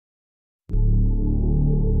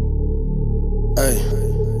Hey,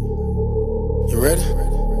 you ready?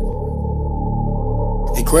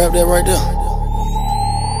 Hey, grab that right there.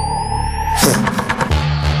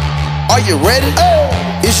 Are you ready?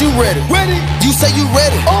 Hey. Is you ready? Ready. You say you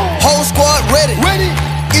ready. Whole squad ready. Ready.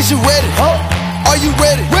 Is you ready? Are you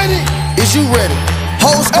ready? Ready. Is you ready?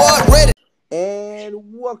 Whole squad ready.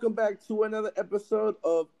 And welcome back to another episode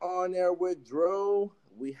of On Air with Dro.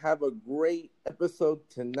 We have a great episode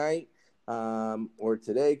tonight, or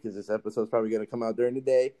today, because this episode is probably going to come out during the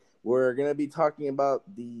day. We're going to be talking about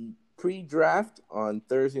the pre-draft on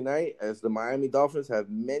Thursday night, as the Miami Dolphins have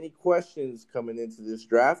many questions coming into this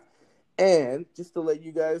draft. And just to let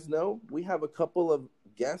you guys know, we have a couple of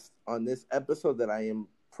guests on this episode that I am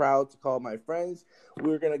proud to call my friends.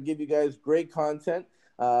 We're going to give you guys great content.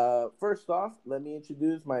 First off, let me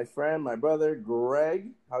introduce my friend, my brother,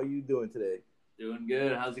 Greg. How you doing today? Doing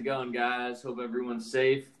good. How's it going, guys? Hope everyone's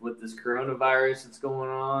safe with this coronavirus that's going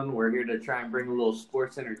on. We're here to try and bring a little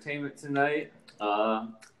sports entertainment tonight.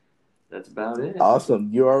 That's about it. Awesome.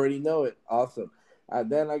 You already know it. Awesome.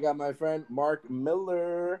 Then I got my friend, Mark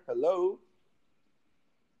Miller. Hello.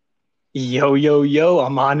 Yo, yo, yo.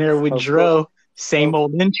 I'm on air with Dro. Same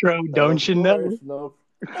old intro, don't you know? No.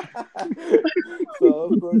 So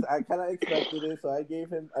of course I kind of expected it, so I gave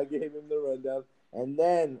him the rundown. And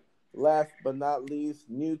then last but not least,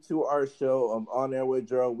 new to our show of On Air with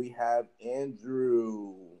Dro, we have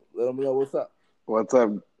Andrew. Let him know what's up. What's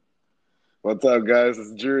up? What's up, guys?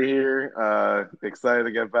 It's Drew here. Excited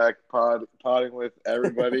to get back podding with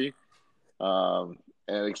everybody, and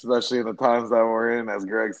especially in the times that we're in. As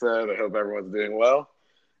Greg said, I hope everyone's doing well.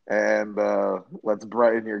 And let's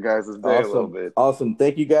brighten your guys' day a little bit. Awesome.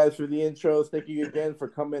 Thank you guys for the intros. Thank you again for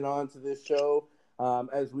coming on to this show.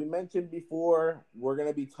 As we mentioned before, we're going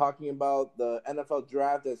to be talking about the NFL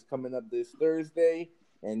draft that's coming up this Thursday.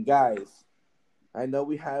 And guys, I know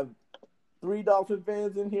we have 3 Dolphin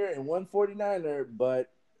fans in here and 1 49er, but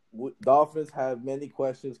Dolphins have many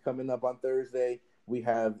questions coming up on Thursday. We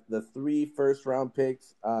have the 3 first-round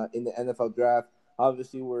picks in the NFL draft.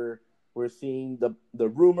 Obviously, we're seeing the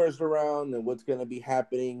rumors around and what's going to be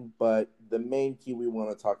happening, but the main key we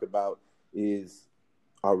want to talk about is,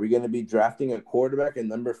 are we going to be drafting a quarterback at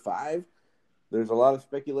number 5? There's a lot of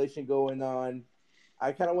speculation going on.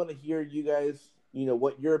 I kind of want to hear you guys,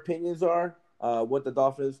 what your opinions are, what the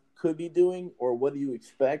Dolphins could be doing, or what do you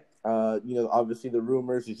expect? Obviously the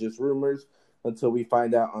rumors is just rumors until we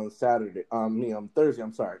find out on Thursday.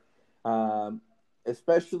 I'm sorry.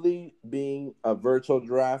 Especially being a virtual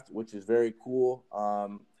draft, which is very cool.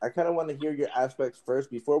 I kind of want to hear your aspects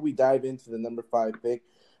first before we dive into the number 5 pick.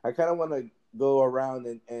 I kind of want to go around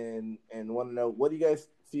and want to know, what do you guys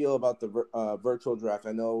feel about the virtual draft?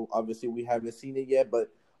 I know obviously we haven't seen it yet,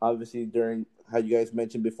 but obviously during how you guys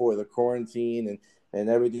mentioned before, the quarantine and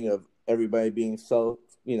everything of everybody being so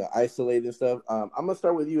isolated and stuff. I'm gonna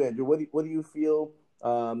start with you, Andrew. What do you feel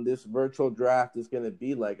this virtual draft is going to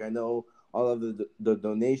be like? I know all of the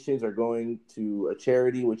donations are going to a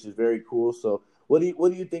charity, which is very cool. So what do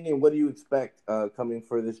you think and what do you expect coming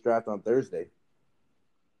for this draft on Thursday?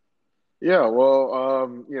 Yeah, well,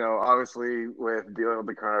 obviously with dealing with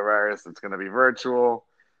the coronavirus, it's going to be virtual.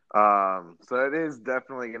 So it is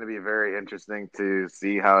definitely going to be very interesting to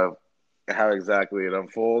see how exactly it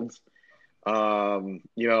unfolds.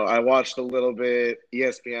 I watched a little bit.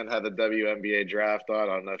 ESPN had the WNBA draft on. I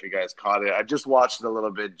don't know if you guys caught it. I just watched it a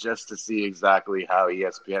little bit just to see exactly how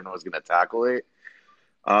ESPN was going to tackle it.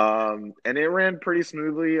 And it ran pretty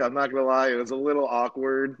smoothly. I'm not going to lie. It was a little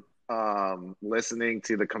awkward listening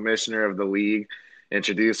to the commissioner of the league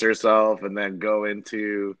introduce herself and then go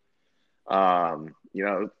into,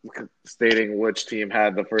 stating which team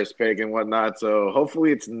had the first pick and whatnot. So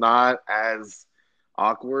hopefully it's not as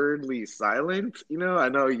awkwardly silent. I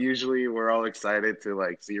know usually we're all excited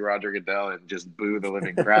to see Roger Goodell and just boo the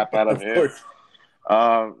living crap out of him.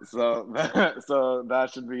 So that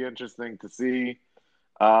should be interesting to see.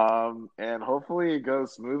 And hopefully it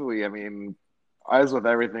goes smoothly. I mean, as with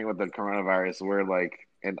everything with the coronavirus, we're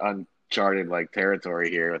in uncharted territory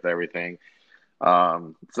here with everything.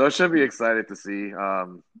 So it should be excited to see.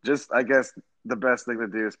 I guess the best thing to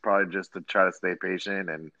do is probably just to try to stay patient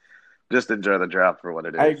and just enjoy the draft for what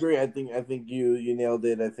it is. I agree. I think you nailed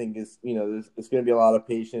it. I think it's going to be a lot of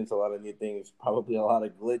patience, a lot of new things, probably a lot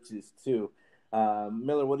of glitches too.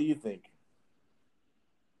 Miller, what do you think?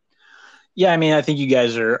 Yeah, I mean, I think you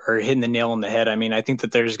guys are hitting the nail on the head. I mean, I think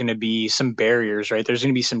that there's going to be some barriers, right? There's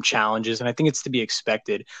going to be some challenges, and I think it's to be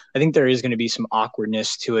expected. I think there is going to be some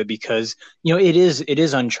awkwardness to it because, it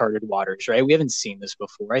is uncharted waters, right? We haven't seen this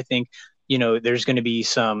before. I think, there's going to be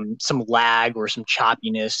some lag or some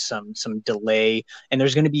choppiness, some delay, and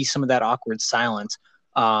there's going to be some of that awkward silence.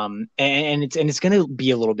 And it's going to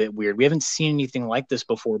be a little bit weird. We haven't seen anything like this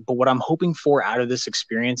before, but what I'm hoping for out of this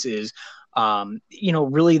experience is,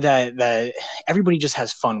 really that everybody just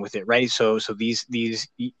has fun with it, right? So these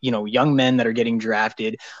young men that are getting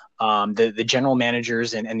drafted, the general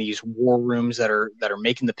managers and these war rooms that are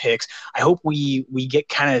making the picks. I hope we get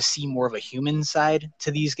kind of see more of a human side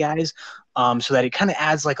to these guys, so that it kind of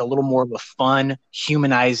adds like a little more of a fun,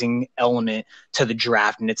 humanizing element to the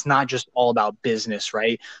draft, and it's not just all about business,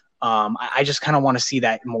 right? I just kind of want to see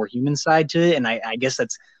that more human side to it, and I guess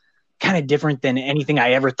that's kind of different than anything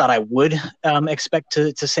I ever thought I would expect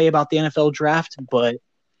to say about the NFL draft, but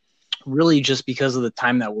really just because of the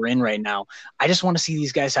time that we're in right now, I just want to see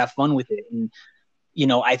these guys have fun with it. And,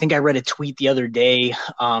 I think I read a tweet the other day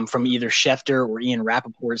from either Schefter or Ian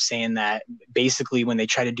Rappaport saying that basically when they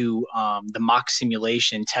try to do the mock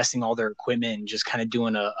simulation, testing all their equipment and just kind of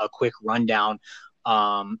doing a quick rundown,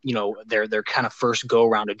 their kind of first go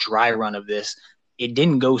around, a dry run of this, it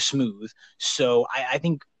didn't go smooth. So I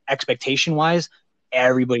think expectation wise,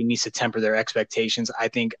 everybody needs to temper their expectations. I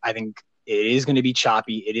think it is going to be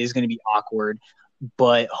choppy. It is going to be awkward,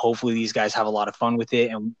 but hopefully these guys have a lot of fun with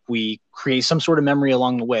it and we create some sort of memory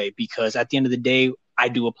along the way, because at the end of the day, I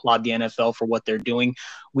do applaud the NFL for what they're doing.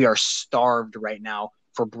 We are starved right now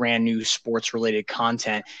for brand new sports related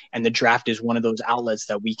content, and the draft is one of those outlets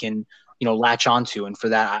that we can, latch onto. And for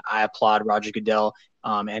that, I applaud Roger Goodell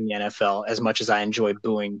and the NFL as much as I enjoy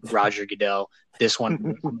booing Roger Goodell. This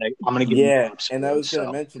one, I'm gonna give him props. And I was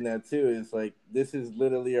gonna mention that too. Is like this is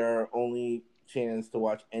literally our only chance to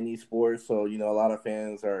watch any sport. So a lot of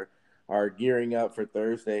fans are gearing up for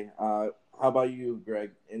Thursday. How about you,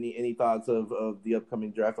 Greg? Any thoughts of the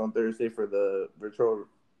upcoming draft on Thursday for the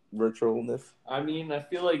virtualness? I mean, I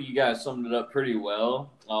feel like you guys summed it up pretty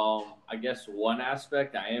well. I guess one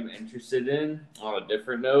aspect I am interested in on a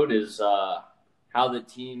different note is how the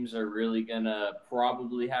teams are really going to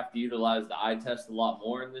probably have to utilize the eye test a lot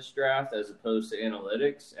more in this draft as opposed to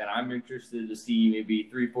analytics. And I'm interested to see maybe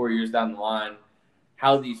 3-4 years down the line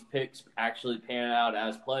how these picks actually pan out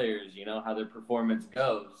as players, how their performance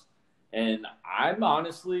goes. And I'm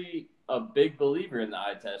honestly a big believer in the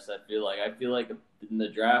eye test. I feel like in the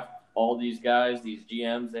draft, all these guys, these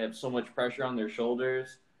GMs, they have so much pressure on their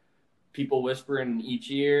shoulders. People whispering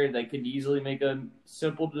each ear, they could easily make a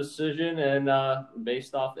simple decision and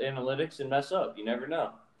based off the analytics and mess up. You never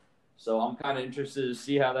know. So I'm kind of interested to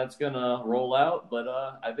see how that's going to roll out. But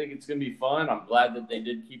I think it's going to be fun. I'm glad that they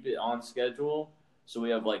did keep it on schedule. So we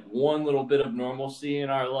have like one little bit of normalcy in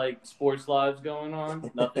our like sports lives going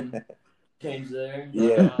on. Nothing changed there.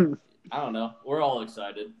 Yeah. I don't know. We're all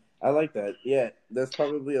excited. I like that. Yeah, that's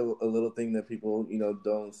probably a little thing that people,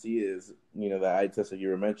 don't see is, the eye test that you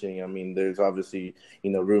were mentioning. I mean, there's obviously,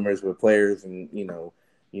 rumors with players and,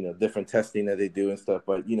 different testing that they do and stuff.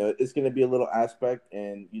 But, it's going to be a little aspect.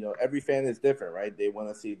 And, every fan is different, right? They want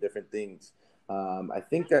to see different things. I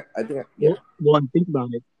think. Yeah. Well, and think about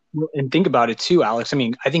it. And think about it too, Alex. I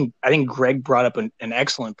mean, I think Greg brought up an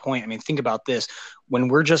excellent point. I mean, think about this. When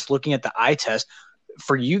we're just looking at the eye test,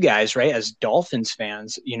 for you guys, right, as Dolphins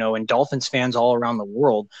fans, and Dolphins fans all around the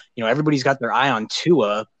world, everybody's got their eye on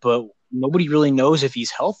Tua, but nobody really knows if he's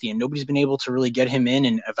healthy, and nobody's been able to really get him in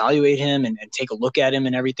and evaluate him and take a look at him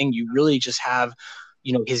and everything. You really just have,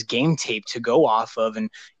 his game tape to go off of. And,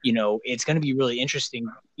 it's going to be really interesting,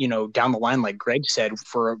 down the line, like Greg said,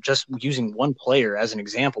 for just using one player as an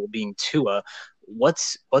example, being Tua,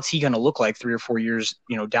 what's he going to look like 3 or 4 years,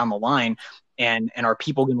 down the line? And are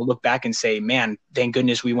people going to look back and say, man, thank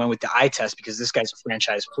goodness we went with the eye test because this guy's a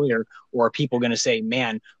franchise player? Or are people going to say,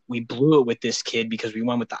 man, we blew it with this kid because we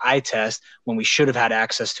went with the eye test when we should have had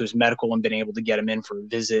access to his medical and been able to get him in for a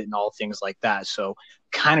visit and all things like that? So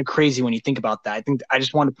kind of crazy when you think about that. I think I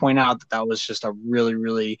just wanted to point out that was just a really,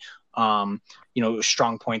 really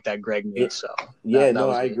strong point that Greg made. So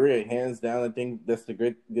I agree. Hands down. I think that's the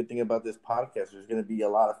good thing about this podcast. There's going to be a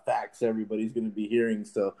lot of facts everybody's going to be hearing.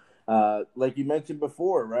 So like you mentioned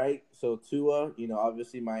before, right? So Tua,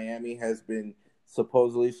 obviously Miami has been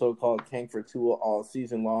supposedly so-called tank for Tua all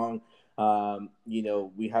season long.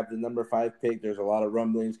 We have the number 5 pick. There's a lot of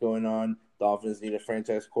rumblings going on. Dolphins need a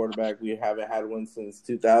franchise quarterback. We haven't had one since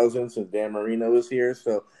 2000, since Dan Marino was here.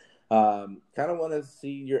 So kind of want to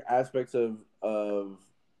see your aspects of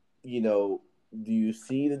do you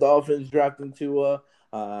see the Dolphins drafting Tua?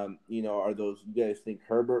 Are those, you guys think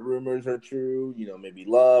Herbert rumors are true? Maybe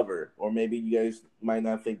Love or maybe you guys might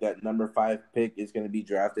not think that number 5 pick is going to be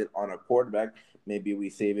drafted on a quarterback. Maybe we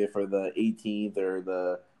save it for the 18th or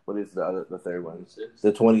the What is the third one? 26.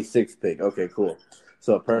 The 26th pick. Okay, cool.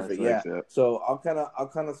 So perfect. 26, Yeah. yeah. So I'll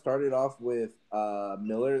kind of start it off with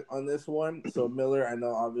Miller on this one. So Miller, I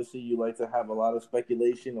know obviously you like to have a lot of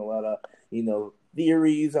speculation, a lot of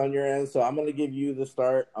theories on your end. So I'm gonna give you the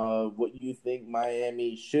start of what you think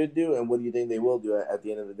Miami should do and what do you think they will do at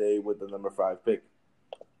the end of the day with the number 5 pick.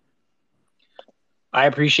 I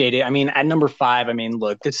appreciate it. I mean, at number 5, I mean,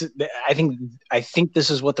 look, I think this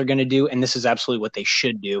is what they're going to do, and this is absolutely what they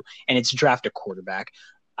should do, and it's draft a quarterback.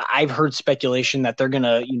 I've heard speculation that they're going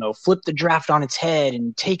to, flip the draft on its head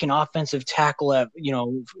and take an offensive tackle at,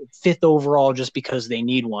 5th overall just because they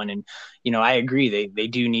need one. And, I agree. They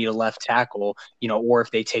do need a left tackle, or if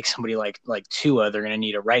they take somebody like Tua, they're going to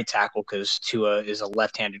need a right tackle because Tua is a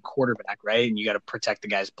left-handed quarterback, right? And you got to protect the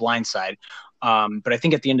guy's blind side. But I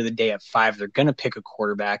think at the end of the day at 5, they're going to pick a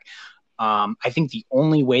quarterback. I think the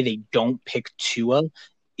only way they don't pick Tua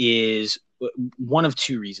is one of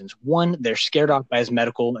 2 reasons. One, they're scared off by his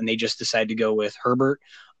medical and they just decide to go with Herbert.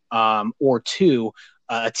 Or 2,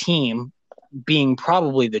 a team, being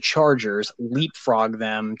probably the Chargers, leapfrog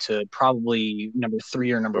them to probably number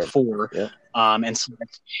 3 or number 4, and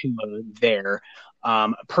select Tua there.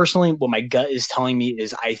 Personally, what my gut is telling me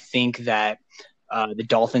is I think that the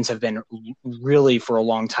Dolphins have been really for a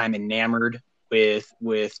long time enamored with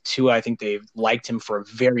Tua. I think they've liked him for a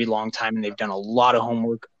very long time, and they've done a lot of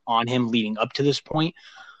homework on him leading up to this point.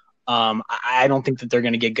 I don't think that they're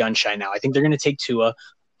going to get gun shy now. I think they're going to take Tua.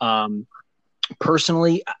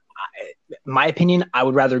 Personally, my opinion,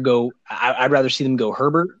 I'd rather see them go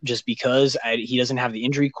Herbert just because he doesn't have the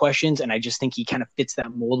injury questions, and I just think he kind of fits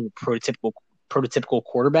that mold of a prototypical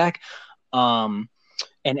quarterback.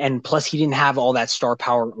 And plus he didn't have all that star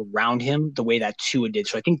power around him the way that Tua did.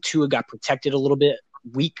 So I think Tua got protected a little bit,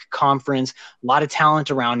 weak conference, a lot of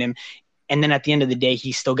talent around him. And then at the end of the day,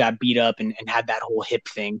 he still got beat up and had that whole hip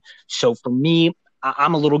thing. So for me,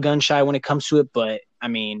 I'm a little gun shy when it comes to it, but I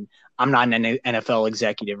mean, I'm not an NFL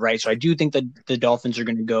executive, right? So I do think that the Dolphins are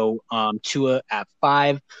going to go Tua at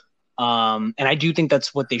 5. And I do think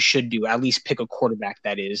that's what they should do, at least pick a quarterback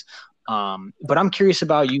that is. But I'm curious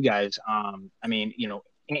about you guys. I mean,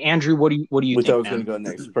 Andrew, what do you think? Which I was going to go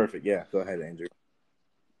next. Perfect. Yeah, go ahead, Andrew.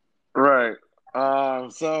 Right.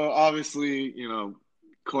 So obviously,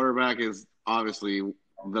 quarterback is obviously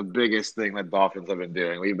the biggest thing that Dolphins have been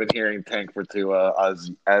doing. We've been hearing tank for Tua,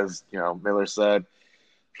 as Miller said,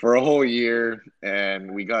 for a whole year,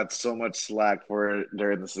 and we got so much slack for it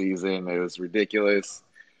during the season. It was ridiculous.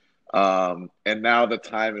 And now the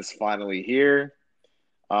time is finally here.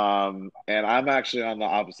 And I'm actually on the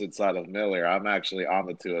opposite side of Miller. I'm actually on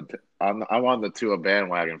the Tua. I'm on the Tua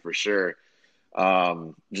bandwagon for sure.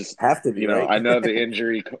 Just have to be, right? I know the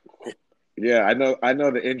injury. Yeah, I know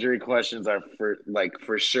the injury questions are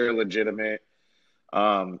for sure legitimate.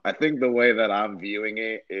 I think the way that I'm viewing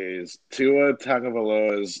it is Tua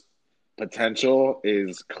Tagovailoa's potential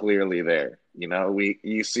is clearly there.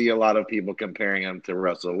 You see a lot of people comparing him to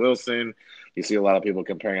Russell Wilson. You see a lot of people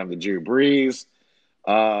comparing him to Drew Brees.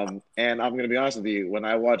 And I'm going to be honest with you, when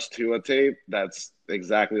I watch Tua tape, that's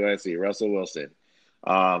exactly what I see, Russell Wilson.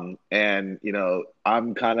 And,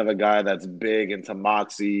 I'm kind of a guy that's big into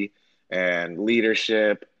moxie and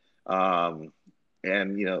leadership, and,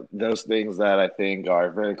 those things that I think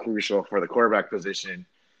are very crucial for the quarterback position.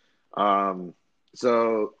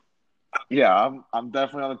 So, yeah, I'm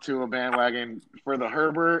definitely on the Tua bandwagon. For the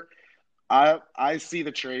Herbert, I see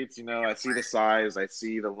the traits, I see the size, I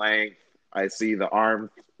see the length, I see the arm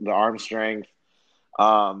strength.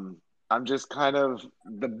 I'm just kind of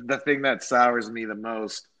the thing that sours me the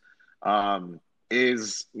most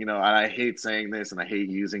is, and I hate saying this and I hate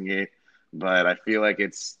using it, but I feel like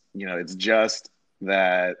it's just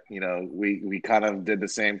that, we kind of did the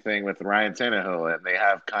same thing with Ryan Tannehill, and they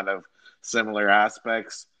have kind of similar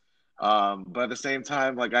aspects. But at the same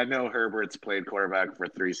time, I know Herbert's played quarterback for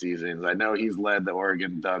 3 seasons. I know he's led the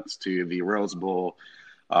Oregon Ducks to the Rose Bowl.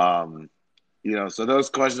 So those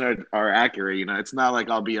questions are accurate. It's not like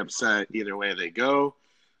I'll be upset either way they go.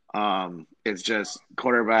 It's just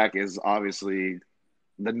quarterback is obviously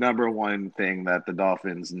the number one thing that the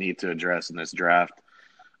Dolphins need to address in this draft.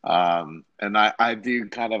 And I do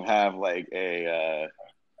kind of have a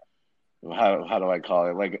how do I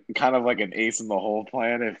call it? Kind of like an ace in the hole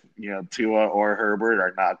plan if, Tua or Herbert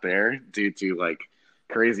are not there due to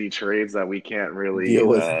crazy trades that we can't really deal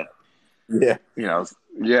with. Yeah.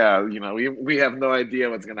 We have no idea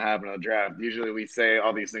what's going to happen in the draft. Usually we say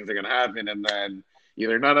all these things are going to happen, and then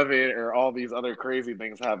either none of it or all these other crazy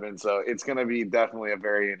things happen. So it's going to be definitely a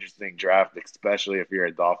very interesting draft, especially if you're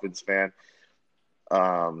a Dolphins fan,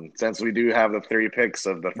 since we do have the 3 picks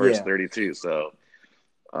of the first 32. So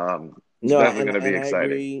It's definitely going to be I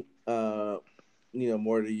exciting. agree.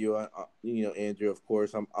 More to you, Andrew. Of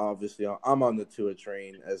course, I'm on the Tua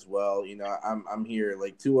train as well. I'm here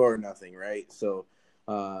like Tua or nothing, right? So,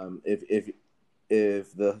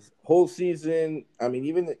 if the whole season, I mean,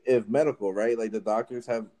 even if medical, right? Like the doctors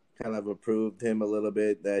have kind of approved him a little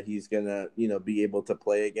bit that he's gonna, be able to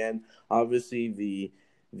play again. Obviously,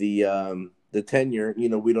 the tenure,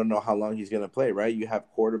 we don't know how long he's gonna play, right? You have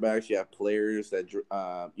quarterbacks, you have players that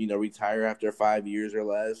retire after 5 years or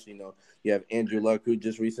less. You have Andrew Luck who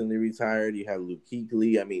just recently retired. You have Luke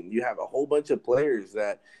Kuechly. I mean, you have a whole bunch of players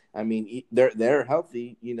that, I mean, they're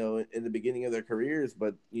healthy, in the beginning of their careers,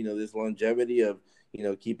 but this longevity of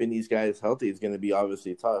keeping these guys healthy is going to be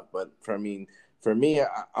obviously tough. But for me,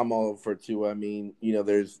 I'm all for Tua. I mean,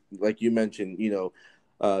 there's like you mentioned,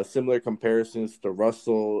 similar comparisons to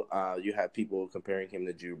Russell. You have people comparing him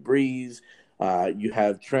to Drew Brees. You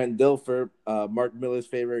have Trent Dilfer, Mark Miller's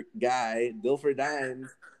favorite guy, Dilfer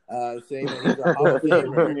Dimes, saying that he's a Hall of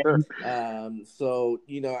Famer. So,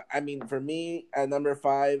 I mean, for me at number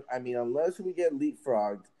 5, I mean, unless we get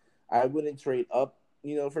leapfrogged, I wouldn't trade up,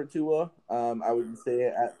 for Tua. I would say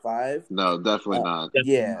at 5. No, definitely not.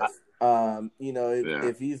 Yeah.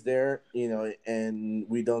 If he's there, and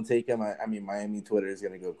we don't take him, I mean, Miami Twitter is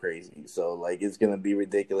going to go crazy. So, like, it's going to be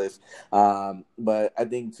ridiculous. But I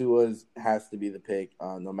think Tua has to be the pick,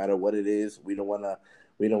 no matter what it is. We don't want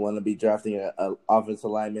to be drafting a offensive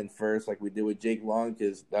lineman first like we did with Jake Long,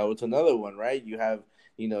 because that was another one, right? You have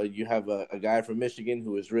a guy from Michigan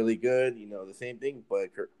who is really good, the same thing, but,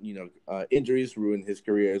 injuries ruined his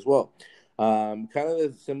career as well. Kind of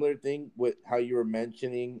a similar thing with how you were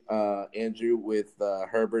mentioning, Andrew, with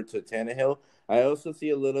Herbert to Tannehill. I also see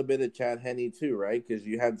a little bit of Chad Henne too, right? Because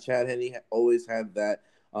you have Chad Henne always had that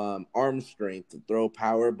arm strength to throw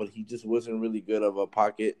power, but he just wasn't really good of a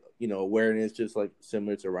pocket, awareness, just like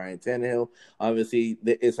similar to Ryan Tannehill. Obviously,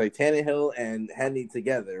 it's like Tannehill and Henne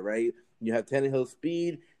together, right? You have Tannehill's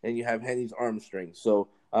speed and you have Henne's arm strength. So,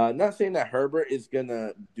 not saying that Herbert is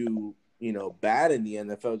gonna do bad in the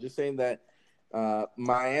NFL. Just saying that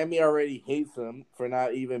Miami already hates him for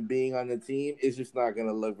not even being on the team. It's just not going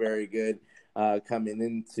to look very good coming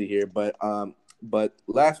into here. But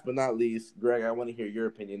last but not least, Greg, I want to hear your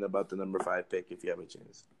opinion about the number 5 pick if you have a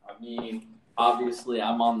chance. I mean, obviously,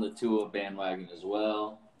 I'm on the Tua bandwagon as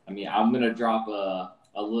well. I mean, I'm going to drop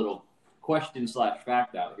a little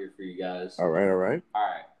question/fact out here for you guys. All right.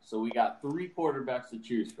 So we got 3 quarterbacks to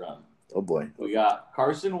choose from. Oh, boy. We got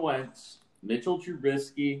Carson Wentz, Mitchell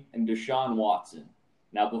Trubisky, and Deshaun Watson.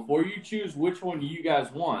 Now, before you choose which one you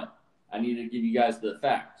guys want, I need to give you guys the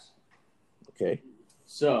facts. Okay.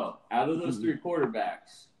 So, out of those 3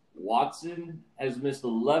 quarterbacks, Watson has missed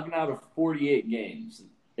 11 out of 48 games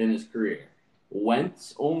in his career.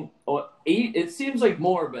 Wentz, 8, it seems like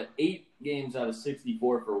more, but 8 games out of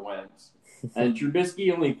 64 for Wentz. And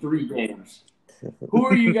Trubisky, only 3 games. Who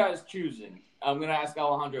are you guys choosing? I'm going to ask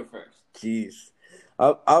Alejandro first. Jeez.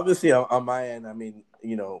 Obviously, on my end, I mean,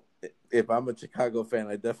 if I'm a Chicago fan,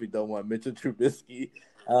 I definitely don't want Mitchell Trubisky.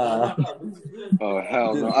 Oh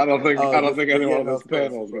hell no! I don't think anyone on this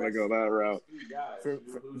panel is gonna go that route.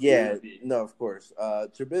 Of course.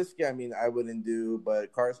 Trubisky, I mean, I wouldn't do,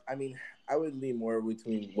 but Carson, I mean, I would lean more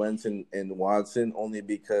between Wentz and Watson, only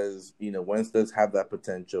because Wentz does have that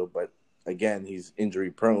potential, but again, he's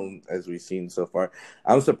injury prone as we've seen so far.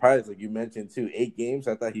 I'm surprised, like you mentioned too, 8 games.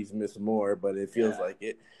 I thought he's missed more, but it feels like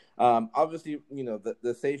it. Obviously,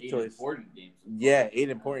 the safe 8 choice. 8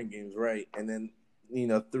 important games, right? And then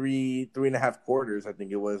 3.5 quarters, I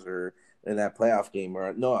think it was, or in that playoff game,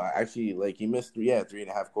 or no, actually, like he missed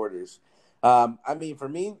 3.5 quarters. I mean, for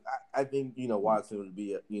me, I think Watson would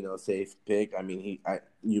be a safe pick. I mean,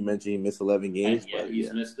 you mentioned he missed 11 games, but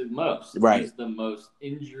he's missed the most. Right, he's the most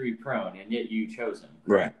injury prone, and yet you chose him.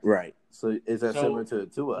 Right. So is that similar to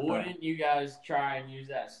Tua? Wouldn't you guys try and use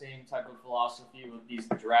that same type of philosophy with these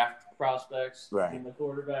draft prospects in the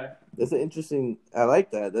quarterback? That's an interesting. I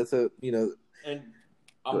like that. That's a And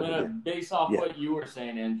I'm gonna base off what you were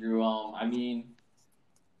saying, Andrew. I mean,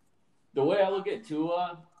 the way I look at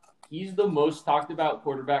Tua, he's the most talked about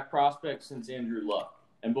quarterback prospect since Andrew Luck.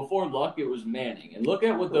 And before Luck, it was Manning. And look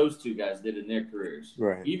at what those 2 guys did in their careers.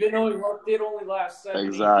 Right. Even though Luck did only last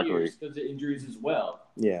 7 years because of injuries as well.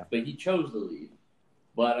 Yeah. But he chose to leave.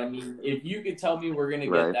 But, I mean, if you could tell me we're going to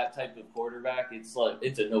get that type of quarterback, it's like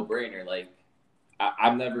it's a no-brainer. Like,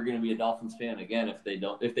 I'm never going to be a Dolphins fan again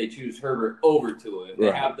if they choose Herbert over Tua. If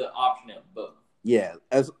they have the option of both. Yeah.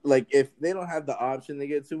 As like if they don't have the option to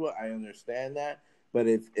get Tua, I understand that. But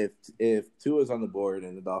if Tua's on the board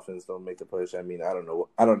and the Dolphins don't make the push, I mean, I don't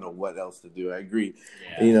know what else to do. I agree,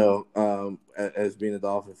 as being a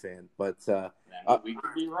Dolphin fan, but we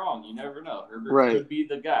could be wrong. You never know. Herbert Right. could be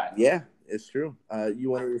the guy. yeah, it's true. You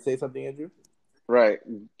wanted to say something, Andrew? Right.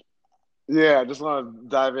 Yeah, I just want to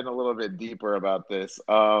dive in a little bit deeper about this.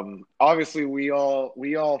 Obviously, we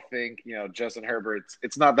all think, Justin Herbert's.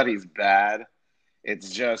 It's not that he's bad.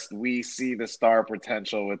 It's just we see the star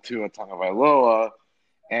potential with Tua Tagovailoa,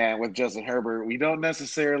 and with Justin Herbert, we don't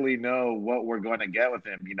necessarily know what we're going to get with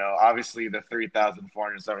him. Obviously, the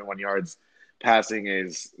 3,471 yards passing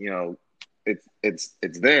is,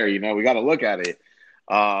 it's there. We got to look at it,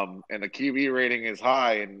 and the QB rating is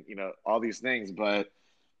high, and all these things, but.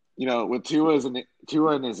 With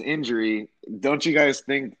Tua and his injury, don't you guys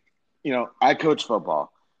think, I coach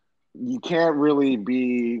football. You can't really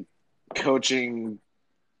be coaching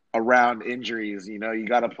around injuries. You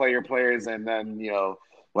got to play your players and then,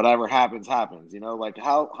 whatever happens. Like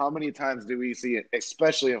how many times do we see it,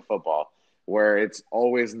 especially in football, where it's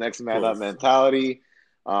always next man up mentality?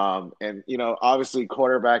 And, obviously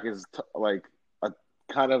quarterback is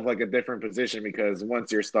kind of like a different position because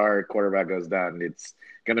once your star quarterback goes down, it's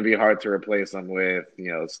going to be hard to replace them with,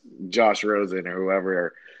 Josh Rosen or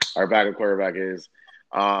whoever our backup quarterback is.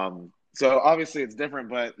 So obviously it's different,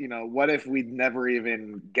 but what if we never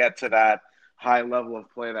even get to that high level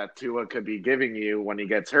of play that Tua could be giving you when he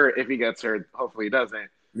gets hurt? If he gets hurt, hopefully he doesn't.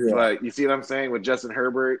 Yeah. But you see what I'm saying with Justin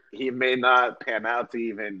Herbert, he may not pan out to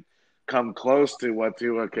even come close to what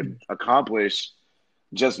Tua could accomplish.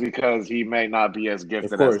 Just because he may not be as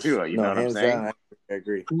gifted as Tua, you know what I'm saying? Down, I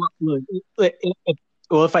agree.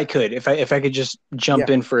 Well, if I could just jump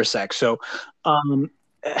in for a sec. So,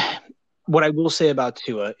 what I will say about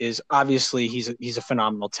Tua is obviously he's a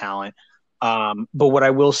phenomenal talent. But what I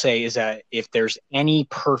will say is that if there's any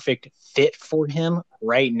perfect fit for him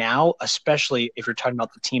right now, especially if you're talking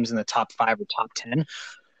about the teams in the top 5 or top 10,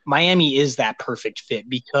 Miami is that perfect fit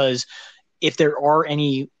because if there are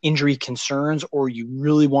any injury concerns or you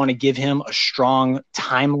really want to give him a strong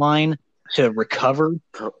timeline to recover,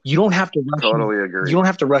 you don't have to rush totally him. Agree. You don't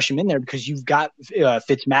have to rush him in there because you've got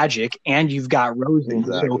Fitzmagic and you've got Rosen.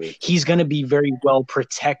 Exactly. So he's going to be very well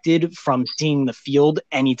protected from seeing the field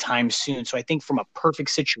anytime soon. So I think from a perfect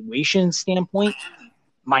situation standpoint,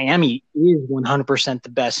 Miami is 100% the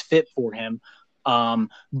best fit for him.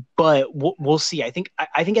 But we'll see. I think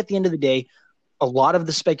at the end of the day, a lot of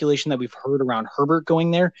the speculation that we've heard around Herbert going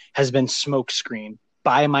there has been smokescreen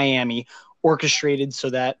by Miami, orchestrated so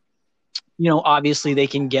that, obviously they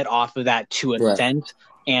can get off of that to an extent,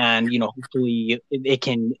 and hopefully it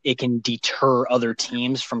can deter other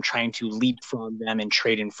teams from trying to leapfrog them and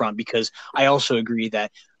trade in front. Because I also agree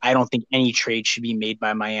that I don't think any trade should be made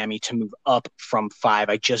by Miami to move up from 5.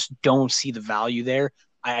 I just don't see the value there.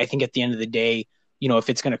 I think at the end of the day, if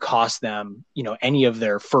it's going to cost them, any of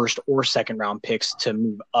their first or second round picks to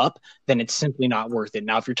move up, then it's simply not worth it.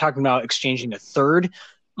 Now, if you're talking about exchanging a third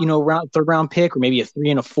round pick, or maybe a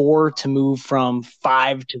 3 and a 4 to move from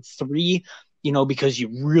 5 to 3, because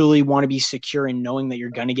you really want to be secure in knowing that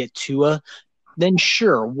you're going to get Tua, then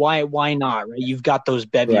sure, why not? Right? You've got those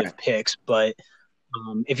bevy of picks, but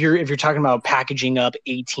if you're talking about packaging up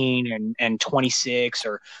 18 and 26,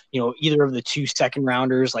 or either of the 2 second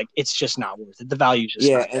rounders, like it's just not worth it. The value's just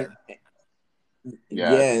not there.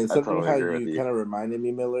 And something how you kind of reminded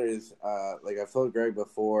me, Miller, is like I've told Greg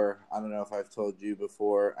before. I don't know if I've told you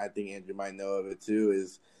before. I think Andrew might know of it too.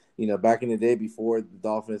 Is back in the day before the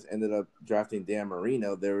Dolphins ended up drafting Dan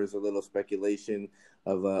Marino, there was a little speculation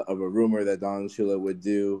of a rumor that Don Shula would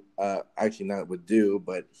do. Actually, not would do,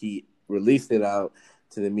 but he released it out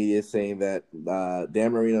to the media saying that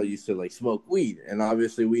Dan Marino used to smoke weed, and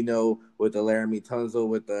obviously we know with the Laramie Tunsil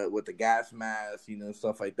with the gas mask,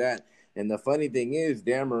 stuff like that. And the funny thing is,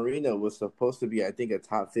 Dan Marino was supposed to be, I think, a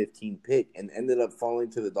top 15 pick, and ended up falling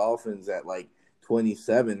to the Dolphins at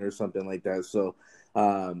 27 or something like that. So,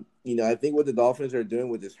 I think what the Dolphins are doing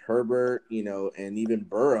with this Herbert, and even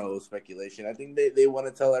Burrow speculation, I think they want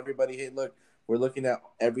to tell everybody, hey, look, we're looking at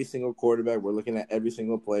every single quarterback. We're looking at every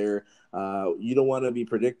single player. You don't want to be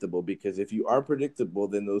predictable, because if you are predictable,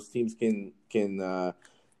 then those teams can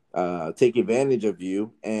take advantage of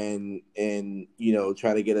you and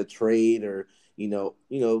try to get a trade or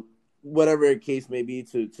whatever the case may be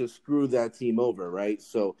to screw that team over, right?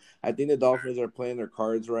 So I think the Dolphins are playing their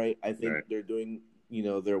cards right. I think they're doing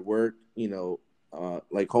their work,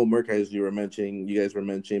 like homework, as you guys were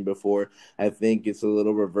mentioning before. I think it's a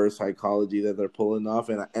little reverse psychology that they're pulling off,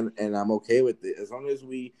 and I'm okay with it as long as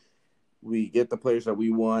we we get the players that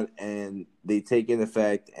we want and they take in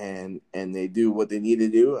effect and they do what they need to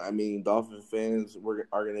do, I mean, Dolphins fans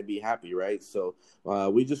are going to be happy, right? So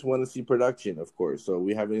we just want to see production, of course. So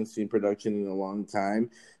we haven't seen production in a long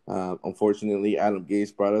time. Unfortunately, Adam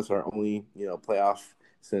Gase brought us our only, playoff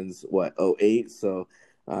since, 2008. So,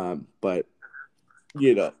 but,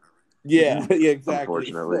 yeah, exactly.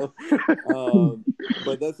 Unfortunately. So,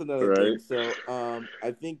 but that's another thing. Right. So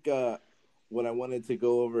I think what I wanted to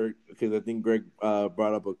go over, because I think Greg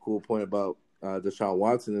brought up a cool point about Deshaun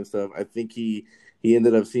Watson and stuff. I think he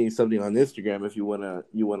ended up seeing something on Instagram. If you wanna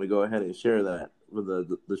go ahead and share that with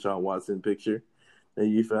the Deshaun Watson picture that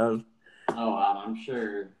you found. Oh, I'm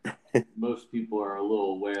sure most people are a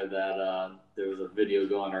little aware that there was a video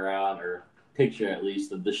going around, or picture at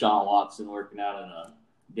least, of Deshaun Watson working out in a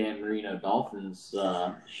Dan Marino Dolphins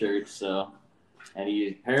shirt. So, and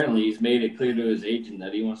he's made it clear to his agent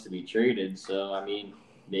that he wants to be traded. So, I mean,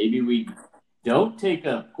 maybe we don't take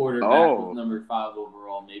a quarterback with number 5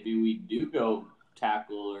 overall. Maybe we do go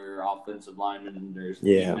tackle or offensive lineman or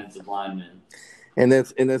defensive lineman. And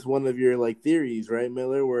that's one of your theories, right,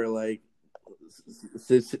 Miller? Where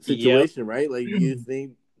situation, right? Like, you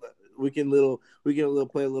think we can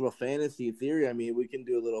play a little fantasy theory? I mean, we can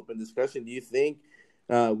do a little open discussion. Do you think?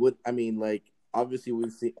 Obviously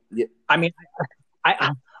we've seen. Yeah. I mean,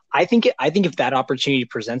 I think if that opportunity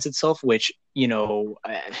presents itself, which,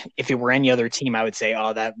 if it were any other team, I would say,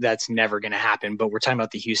 oh, that's never going to happen. But we're talking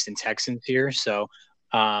about the Houston Texans here, so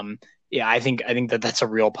I think that's a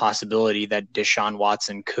real possibility that Deshaun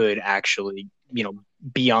Watson could actually,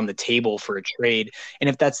 be on the table for a trade. And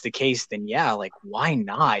if that's the case, then why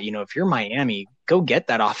not? If you're Miami, go get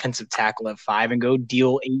that offensive tackle at 5 and go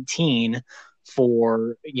deal 18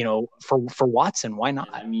 for Watson. Why not?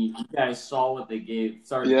 I mean, you guys saw what they gave.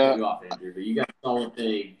 Sorry to cut you off, Andrew, but you guys saw what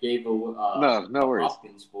they gave no worries.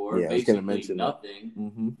 Hopkins for. Yeah, basically nothing.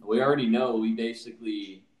 Mm-hmm. We already know we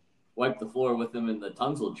basically wiped the floor with him in the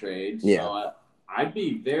Tunsil trade. Yeah. So I'd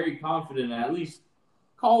be very confident in at least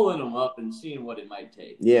calling him up and seeing what it might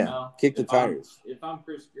take. Yeah, kick the tires. If I'm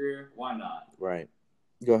Chris Grier, why not? Right.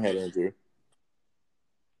 Go ahead, Andrew.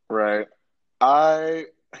 Right. I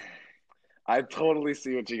totally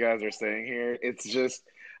see what you guys are saying here. It's just,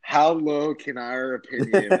 how low can our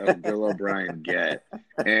opinion of Bill O'Brien get?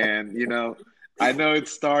 And I know it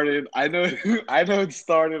started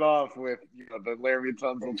off with the Laremy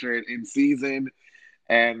Tunsil trade in season,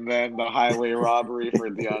 and then the highway robbery for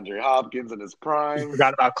DeAndre Hopkins in his prime.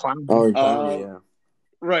 Forgot about Clown. Oh, yeah.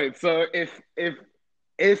 Right. So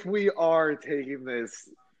if we are taking this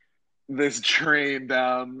train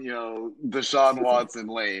down, Deshaun Watson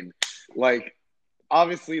lane,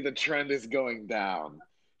 obviously the trend is going down.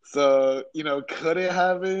 So, could it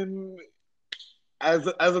happen? As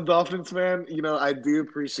a Dolphins fan, I do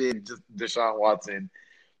appreciate just Deshaun Watson.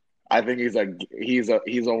 I think he's a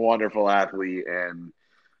wonderful athlete, and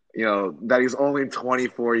that he's only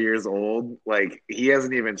 24 years old. He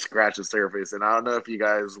hasn't even scratched the surface. And I don't know if you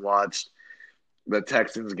guys watched the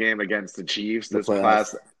Texans game against the Chiefs this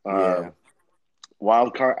past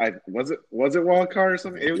wild card. Was it wild card or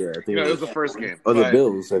something? It was the first game. Oh, the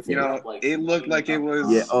Bills, I think. It looked like it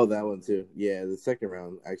was. Yeah. Oh, that one too. Yeah, the second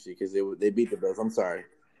round actually, because they beat the Bills. I'm sorry.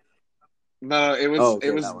 No, it was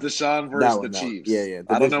Deshaun versus the Chiefs. Yeah.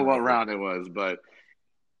 I don't know what round it was, but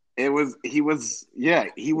it was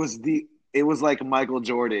like Michael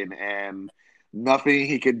Jordan, and nothing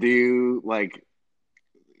he could do.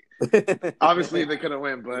 Obviously they couldn't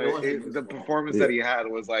win, but the performance that he had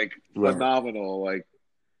was phenomenal.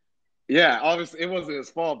 Obviously it wasn't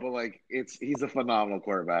his fault, but he's a phenomenal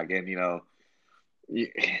quarterback, and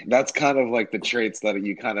that's kind of the traits that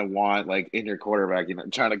you kind of want in your quarterback.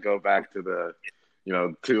 Trying to go back to the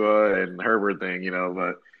Tua and Herbert thing,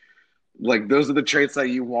 but those are the traits that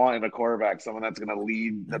you want in a quarterback. Someone that's going to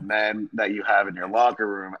lead the men that you have in your locker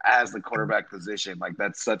room as the quarterback position.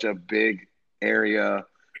 That's such a big area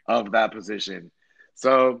of that position.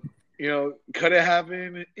 So, could it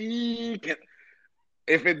happen?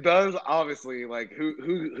 If it does, obviously,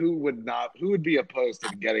 who would be opposed to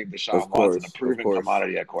getting Deshaun Watson, a proven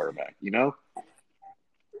commodity at quarterback,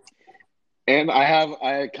 And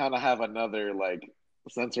I kind of have another,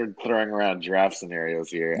 since we're throwing around draft scenarios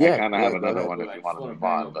here, I kind of have another one if you want to move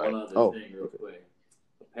on. One other thing real quick.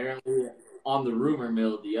 Apparently, on the rumor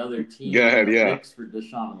mill, the other team picks for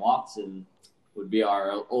Deshaun Watson would be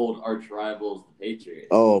our old arch rivals, the Patriots.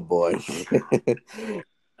 Oh, boy.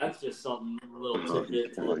 That's just something, a little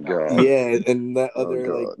tidbit to look at. Yeah, and that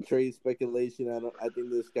other trade speculation. I think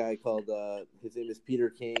this guy called his name is Peter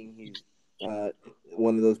King. He's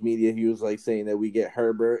one of those media. He was saying that we get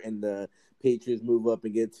Herbert and the Patriots move up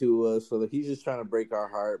and get to us. So he's just trying to break our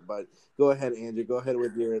heart. But go ahead, Andrew. Go ahead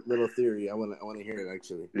with your little theory. I want to hear it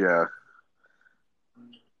actually. Yeah.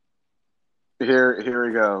 Here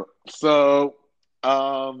we go. So,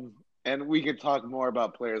 and we can talk more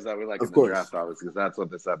about players that we like Of in the course. draft, obviously, because that's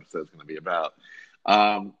what this episode is going to be about.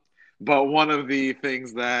 But one of the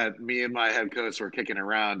things that me and my head coach were kicking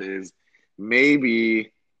around is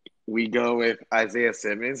maybe we go with Isaiah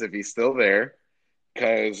Simmons if he's still there,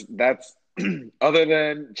 because that's other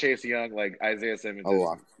than Chase Young, like Isaiah Simmons is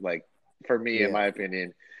like, for me, in my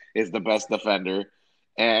opinion, is the best defender.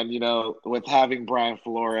 And, you know, with having Brian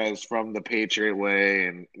Flores from the Patriot way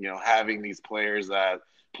and, you know, having these players that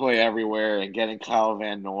play everywhere and getting Kyle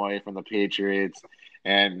Van Noy from the Patriots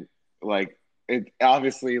and, like, it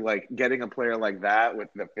obviously, like, getting a player like that with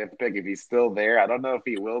the 5th pick, if he's still there, I don't know if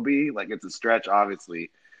he will be. Like, it's a stretch,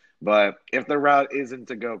 obviously. But if the route isn't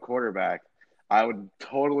to go quarterback, I would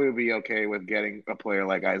totally be okay with getting a player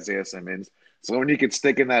like Isaiah Simmons. So when you could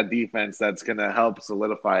stick in that defense, that's going to help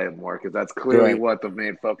solidify it more, because that's clearly what the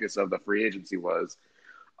main focus of the free agency was.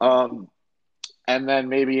 And then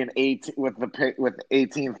maybe with the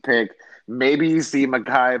 18th pick, maybe you see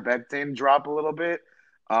Mekhi Becton drop a little bit,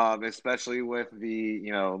 especially with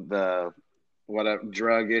the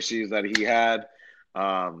drug issues that he had.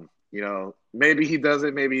 You know, maybe he does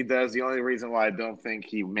it, maybe he does. The only reason why I don't think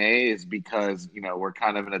he may is because, you know, we're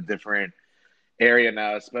kind of in a different area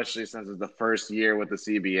now, especially since it's the first year with the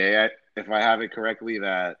CBA. If I have it correctly,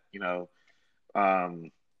 that, you know,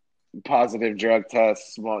 positive drug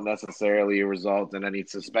tests won't necessarily result in any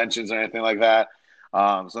suspensions or anything like that.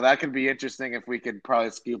 So that could be interesting if we could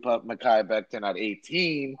probably scoop up Mekhi Becton at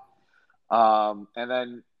 18. And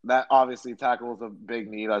then that obviously tackles a big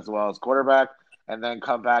need as well as quarterback, and then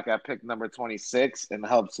come back at pick number 26 and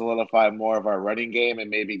help solidify more of our running game and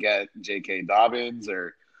maybe get J.K. Dobbins,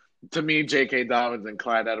 or to me, J.K. Dobbins and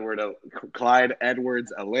Clyde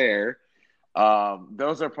Edwards-Helaire.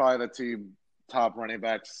 Those are probably the 2 top running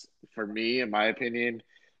backs for me, in my opinion.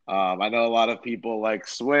 I know a lot of people like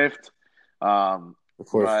Swift, Of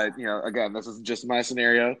course. but, you know, again, this is just my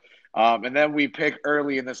scenario. And then we pick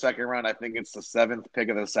early in the second round. I think it's the 7th pick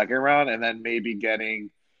of the second round, and then maybe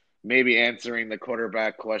answering the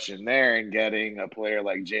quarterback question there and getting a player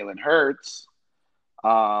like Jalen Hurts.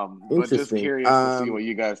 But just curious to see what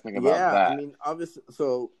you guys think about that. I mean, obviously,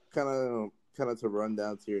 so kind of to run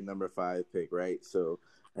down to your number 5 pick, right? So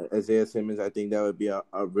Isaiah Simmons, I think that would be a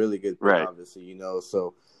really good pick, obviously, you know.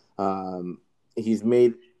 So he's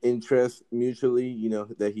made interest mutually, you know,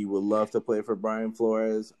 that he would love to play for Brian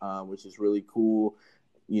Flores, which is really cool.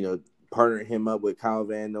 You know, partner him up with Kyle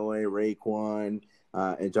Van Noy, Raekwon,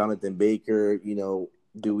 and Jonathan Baker. You know,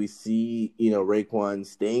 do we see, you know, Raekwon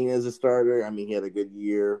staying as a starter? I mean, he had a good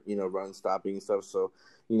year, you know, run stopping and stuff. So,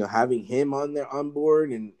 you know, having him on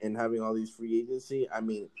board and having all these free agency, I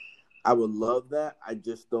mean, I would love that. I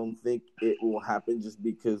just don't think it will happen just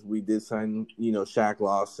because we did sign, you know, Shaq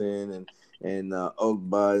Lawson and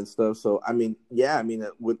Ogba and stuff. So, I mean,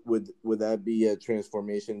 would that be a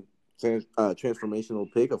transformational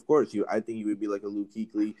pick? Of course, I think he would be like a Luke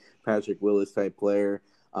Kuechly, Patrick Willis type player.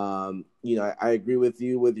 You know, I agree with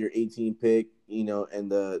you with your 18 pick, you know, and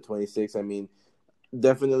the 26. I mean,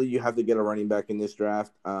 definitely you have to get a running back in this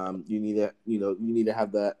draft. You need to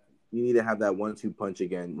have that 1-2 punch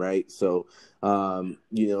again, right? So,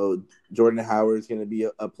 you know, Jordan Howard is going to be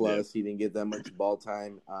a plus. Yeah. He didn't get that much ball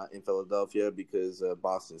time in Philadelphia because of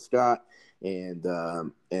Boston Scott and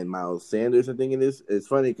Miles Sanders. I think it is. It's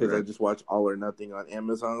funny because I just watched All or Nothing on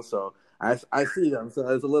Amazon, so I see them. So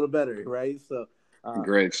it's a little better, right? So.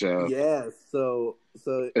 Great show. Yeah, so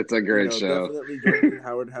it's a great show. Definitely Jordan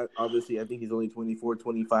Howard obviously, I think he's only 24,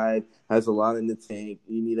 25, has a lot in the tank.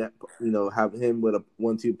 You need to, you know, have him with a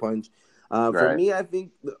 1-2 punch. For me, I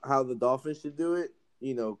think how the Dolphins should do it,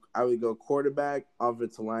 you know, I would go quarterback,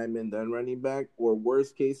 offensive lineman, then running back, or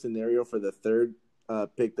worst case scenario for the 3rd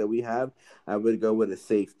pick that we have, I would go with a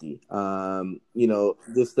safety. You know,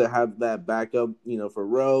 just to have that backup, you know, for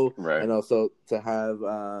Rowe, and also to have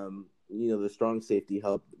you know, the strong safety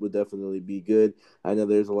help would definitely be good. I know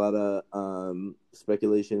there's a lot of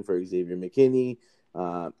speculation for Xavier McKinney.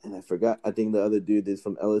 And I think the other dude is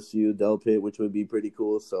from LSU, Delpit, which would be pretty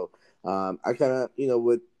cool. So I kind of, you know,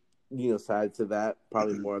 would, you know, side to that,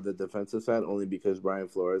 probably more of the defensive side, only because Brian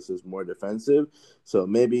Flores is more defensive. So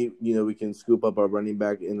maybe, you know, we can scoop up our running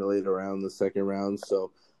back in the later round, the second round.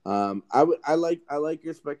 So I like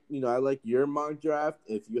your I like your mock draft.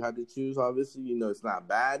 If you had to choose, obviously, you know, it's not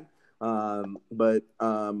bad. But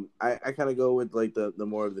I kind of go with like the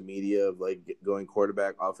more of the media of like going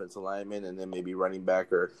quarterback, offensive lineman, and then maybe running back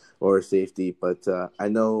or safety. But I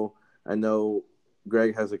know I know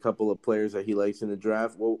Greg has a couple of players that he likes in the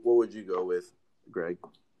draft. What would you go with, Greg?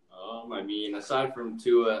 I mean, aside from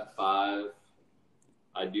Tua at 5,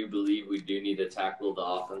 I do believe we do need to tackle the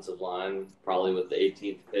offensive line, probably with the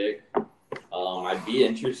 18th pick. I'd be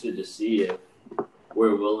interested to see if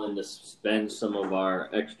we're willing to spend some of our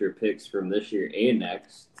extra picks from this year and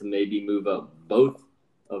next to maybe move up both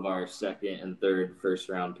of our second and third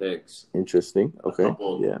first-round picks. Interesting. Okay.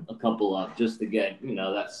 A couple up just to get,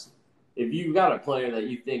 that's – if you've got a player that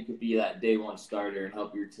you think could be that day one starter and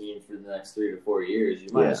help your team for the next 3 to 4 years, you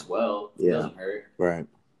might as well. It doesn't hurt. Right.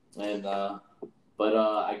 And but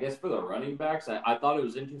I guess for the running backs, I thought it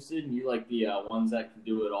was interesting. You like the ones that can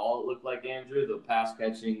do it all. It looked like Andrew, the pass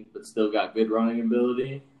catching, but still got good running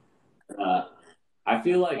ability. I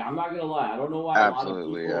feel like, I'm not gonna lie, I don't know why a lot of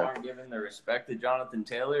people aren't giving the respect to Jonathan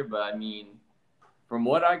Taylor, but I mean, from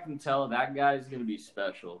what I can tell, that guy's gonna be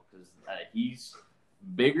special because he's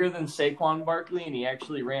bigger than Saquon Barkley, and he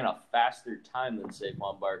actually ran a faster time than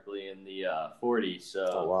Saquon Barkley in the 40.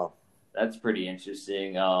 So wow, that's pretty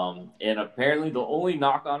interesting. And apparently the only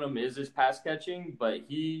knock on him is his pass catching, but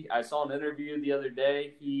I saw an interview the other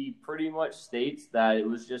day. He pretty much states that it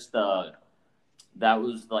was just that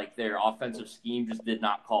was like their offensive scheme just did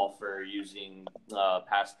not call for using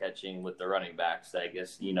pass catching with the running backs. I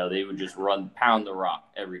guess, they would just pound the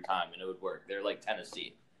rock every time and it would work. They're like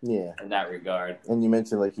Tennessee. Yeah, in that regard. And you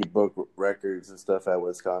mentioned like he broke records and stuff at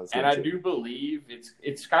Wisconsin. And I do believe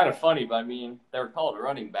it's kind of funny, but I mean, they're called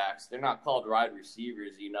running backs. They're not called wide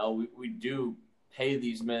receivers. We do pay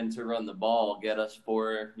these men to run the ball, get us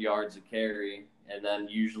 4 yards of carry, and then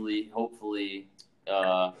usually, hopefully,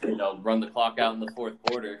 run the clock out in the fourth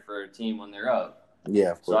quarter for a team when they're up.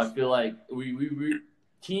 Yeah, of course. So I feel like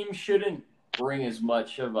teams shouldn't bring as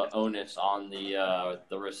much of an onus on the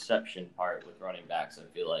reception part with running backs. I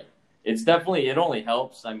feel like it only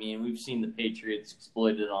helps. I mean, we've seen the Patriots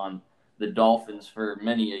exploited on the Dolphins for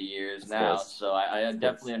many a years now, so I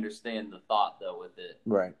definitely understand the thought though with it.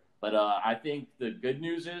 Right. But I think the good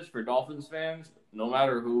news is for Dolphins fans, no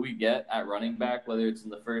matter who we get at running back, whether it's in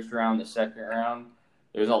the first round, the second round,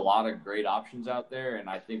 there's a lot of great options out there, and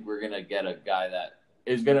I think we're gonna get a guy that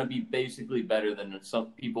is going to be basically better than some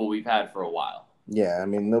people we've had for a while. Yeah, I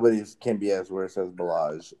mean, nobody can be as worse as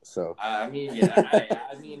Balaj. So I mean,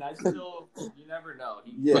 I still, you never know.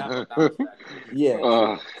 He can have a bounce back.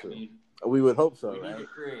 Yeah, we would hope so. We right? need to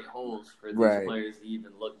create holes for these players to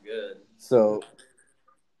even look good. So,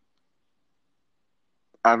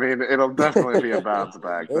 I mean, it'll definitely be a bounce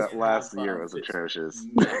back. That last year was avericious.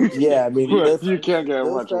 Yeah, I mean, you can't get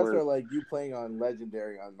those much stats worse. are like you playing on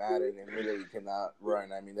Legendary on Madden and literally cannot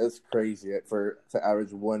run. I mean, that's crazy to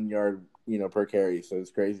average 1 yard, per carry. So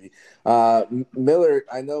it's crazy. Miller,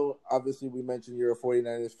 I know obviously we mentioned you're a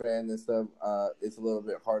 49ers fan and stuff. It's a little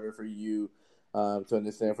bit harder for you to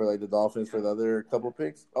understand for like the Dolphins for the other couple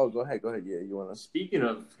picks. Oh, go ahead. Yeah, you want to? Speaking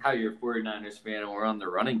of how you're a 49ers fan and we're on the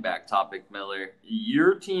running back topic, Miller,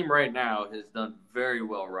 your team right now has done very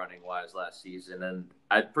well running wise last season, and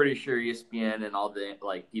I'm pretty sure ESPN and all the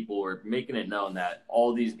people were making it known that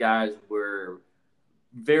all these guys were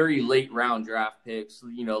very late round draft picks,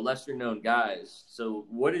 lesser known guys. So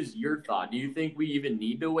what is your thought? Do you think we even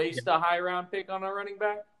need to waste a high round pick on a running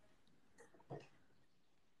back?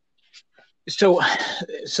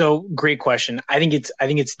 So great question. I think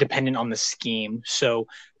it's dependent on the scheme. So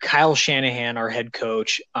Kyle Shanahan, our head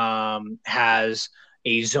coach, has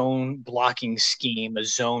a zone blocking scheme, a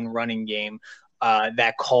zone running game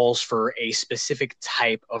that calls for a specific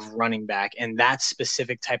type of running back, and that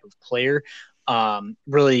specific type of player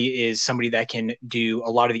really is somebody that can do a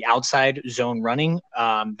lot of the outside zone running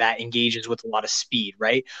that engages with a lot of speed,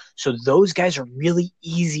 right? So those guys are really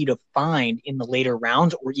easy to find in the later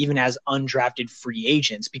rounds or even as undrafted free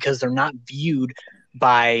agents because they're not viewed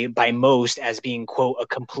by most as being, quote, a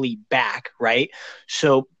complete back, right?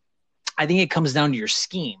 So I think it comes down to your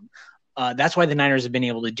scheme. That's why the Niners have been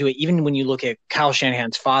able to do it. Even when you look at Kyle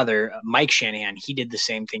Shanahan's father, Mike Shanahan, he did the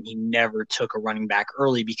same thing. He never took a running back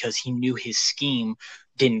early because he knew his scheme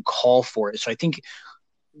didn't call for it. So I think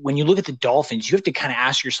when you look at the Dolphins, you have to kind of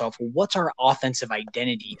ask yourself, well, what's our offensive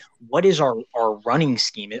identity? What is our running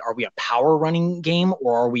scheme? Are we a power running game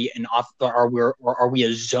or are we are we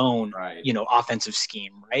a zone, offensive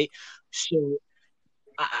scheme, right? So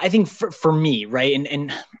I think for me, right,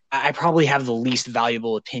 and I probably have the least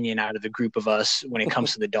valuable opinion out of the group of us when it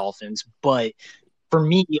comes to the Dolphins, but for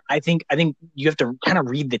me, I think you have to kind of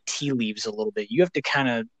read the tea leaves a little bit. You have to kind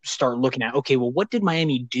of start looking at, okay, well, what did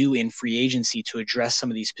Miami do in free agency to address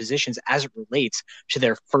some of these positions as it relates to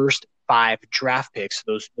their first 5 draft picks,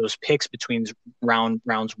 those picks between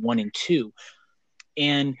rounds 1 and 2.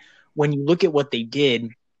 And when you look at what they did,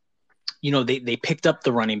 they picked up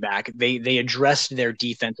the running back. They addressed their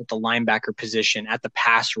defense at the linebacker position, at the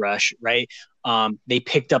pass rush, right? They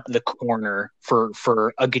picked up the corner for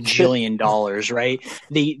a gajillion dollars, right?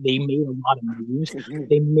 They made a lot of moves.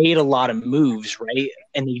 They made a lot of moves, right?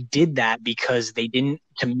 And they did that because they didn't.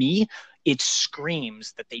 To me, it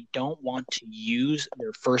screams that they don't want to use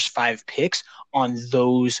their first 5 picks on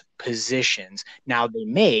those positions. Now they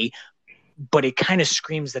may, but it kind of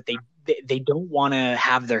screams that they don't want to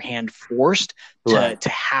have their hand forced to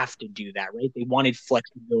have to do that, right? They wanted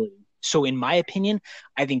flexibility. So in my opinion,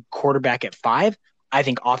 I think quarterback at 5, I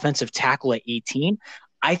think offensive tackle at 18.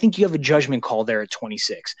 I think you have a judgment call there at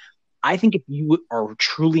 26. I think if you are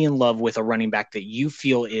truly in love with a running back that you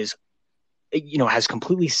feel is, has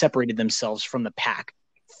completely separated themselves from the pack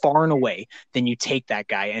far and away, then you take that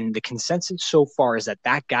guy. And the consensus so far is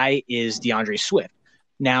that guy is DeAndre Swift.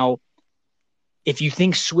 Now, if you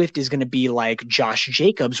think Swift is going to be like Josh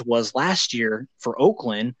Jacobs was last year for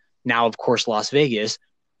Oakland, now, of course, Las Vegas,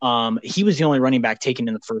 he was the only running back taken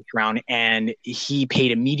in the first round, and he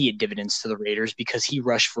paid immediate dividends to the Raiders because he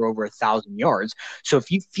rushed for over 1,000 yards. So if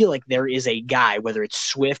you feel like there is a guy, whether it's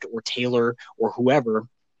Swift or Taylor or whoever,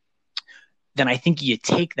 then I think you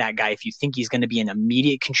take that guy if you think he's going to be an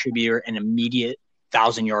immediate contributor, an immediate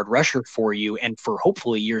 1,000-yard rusher for you, and for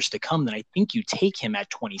hopefully years to come, then I think you take him at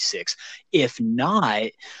 26. If not,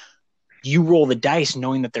 you roll the dice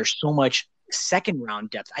knowing that there's so much second-round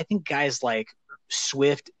depth. I think guys like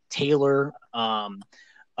Swift, Taylor,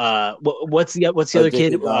 what's the other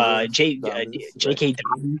kid? J.K.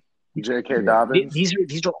 Dobbins. J.K. Dobbins.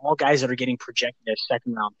 These are all guys that are getting projected as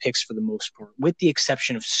second-round picks for the most part, with the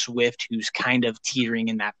exception of Swift, who's kind of teetering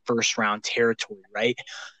in that first-round territory, right?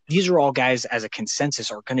 These are all guys, as a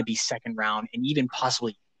consensus, are going to be second-round and even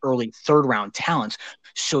possibly early third-round talents.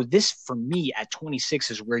 So this, for me, at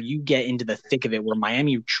 26 is where you get into the thick of it, where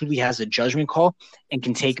Miami truly has a judgment call and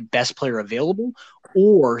can take best player available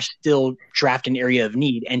or still draft an area of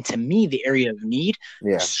need. And to me, the area of need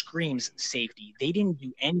screams safety. They didn't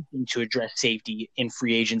do anything to address safety in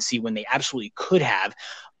free agency when they absolutely could have.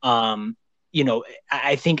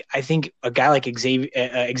 I think a guy like Xavier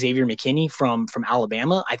McKinney from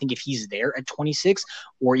Alabama, I think if he's there at 26,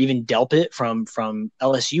 or even Delpit from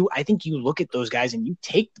LSU, I think you look at those guys and you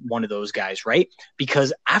take one of those guys, right?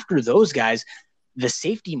 Because after those guys, the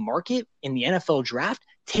safety market in the NFL draft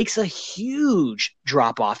takes a huge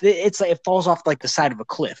drop off. It's like it falls off like the side of a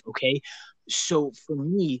cliff. Okay. So for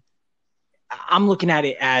me, I'm looking at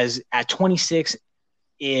it as at 26,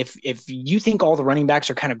 if you think all the running backs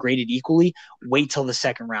are kind of graded equally, wait till the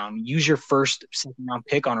second round. Use your second round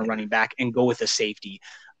pick on a running back and go with a safety.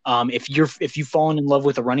 If you've fallen in love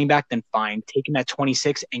with a running back, then fine. Take him at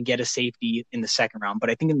 26 and get a safety in the second round.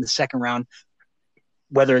 But I think in the second round,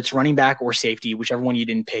 whether it's running back or safety, whichever one you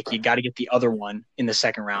didn't pick, you got to get the other one in the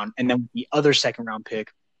second round. And then the other second round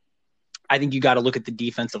pick, I think you got to look at the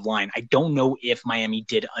defensive line. I don't know if Miami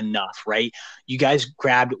did enough, right? You guys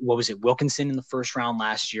grabbed, Wilkinson in the first round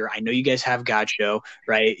last year. I know you guys have Godcho,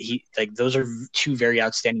 right? Those are 2 very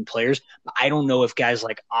outstanding players. But I don't know if guys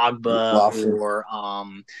like Agba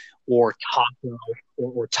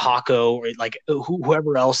or Taco or like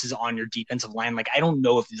whoever else is on your defensive line. Like, I don't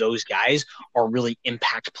know if those guys are really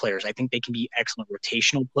impact players. I think they can be excellent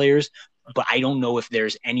rotational players, but I don't know if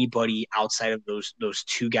there's anybody outside of those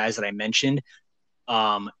 2 guys that I mentioned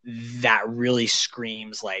that really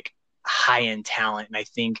screams like high-end talent. And I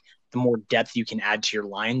think the more depth you can add to your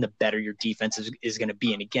line, the better your defense is going to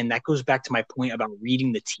be. And again, that goes back to my point about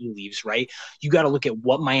reading the tea leaves, right? You got to look at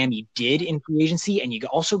what Miami did in free agency, and you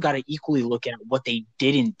also got to equally look at what they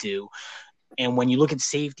didn't do. And when you look at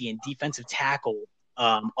safety and defensive tackle,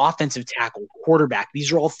 offensive tackle, quarterback,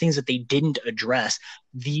 these are all things that they didn't address.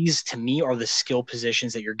 These, to me, are the skill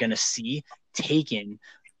positions that you're going to see taken,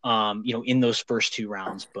 in those first 2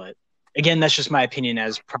 rounds. But again, that's just my opinion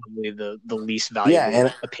as probably the least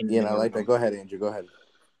valuable opinion. I like that. Go ahead, Andrew. Go ahead.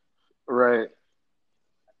 Right.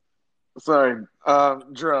 Sorry,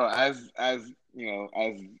 Drew. As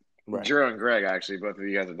Drew and Greg, actually, both of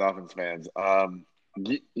you guys are Dolphins fans.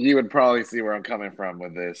 You would probably see where I'm coming from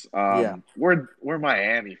with this. We're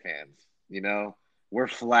Miami fans. We're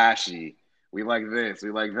flashy. We like this.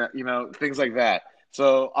 We like that. Things like that.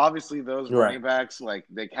 So obviously, those running backs,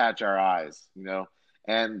 they catch our eyes.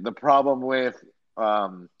 And the problem with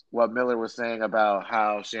what Miller was saying about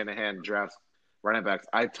how Shanahan drafts running backs,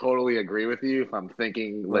 I totally agree with you. If I'm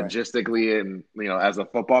thinking logistically and, as a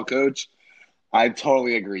football coach, I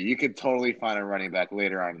totally agree. You could totally find a running back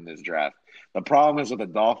later on in this draft. The problem is with the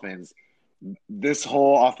Dolphins, this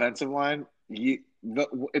whole offensive line,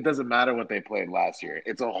 it doesn't matter what they played last year.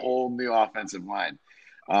 It's a whole new offensive line.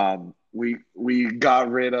 We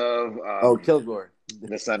got rid of Kilgore.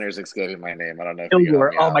 the center's escaping my name. I don't know if you can help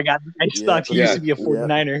Kilgore. me Oh out. my God, I sucks. He used to be a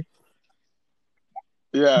 49er.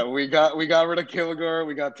 Yeah, we got rid of Kilgore.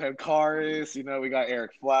 We got Ted Karras. We got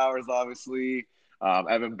Eric Flowers, obviously.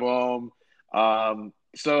 Evan Boehm.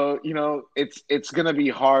 So it's gonna be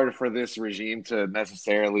hard for this regime to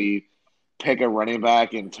necessarily pick a running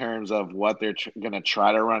back in terms of what they're gonna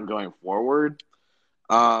try to run going forward.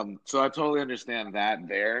 So I totally understand that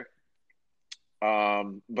there.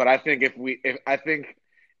 But I think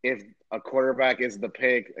if a quarterback is the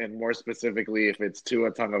pick, and more specifically if it's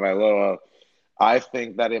Tua Tagovailoa, I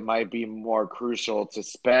think that it might be more crucial to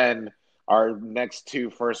spend our next two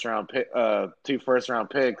first round picks,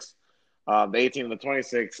 the 18 and the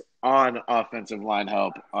 26, on offensive line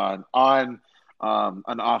help, on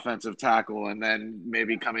an offensive tackle, and then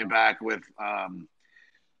maybe coming back with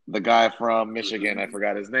the guy from Michigan. I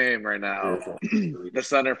forgot his name right now. The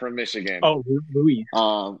center from Michigan. Oh, Ruiz.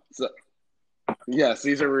 Yeah,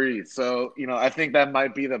 Cesar Ruiz. So I think that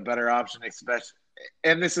might be the better option, especially.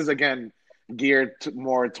 And this is again geared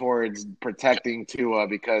more towards protecting Tua,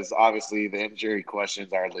 because obviously the injury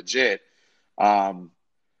questions are legit. And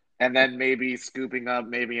then maybe scooping up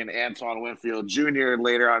maybe an Antoine Winfield Jr.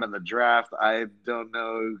 later on in the draft. I don't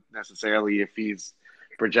know necessarily if he's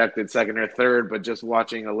projected second or third, but just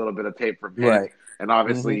watching a little bit of tape from him. Right. And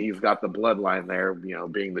obviously he's got the bloodline there,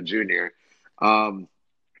 being the junior.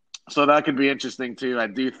 So that could be interesting too. I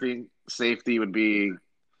do think safety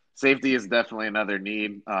is definitely another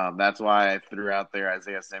need. That's why I threw out there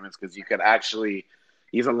Isaiah Simmons, because he's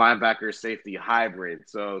a linebacker safety hybrid.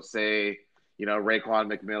 So say,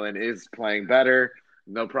 Raekwon McMillan is playing better,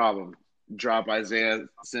 no problem. Drop Isaiah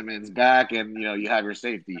Simmons back and, you have your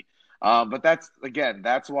safety. But that's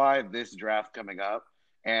why this draft coming up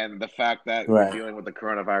and the fact that we're dealing with the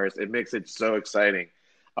coronavirus, it makes it so exciting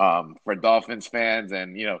for Dolphins fans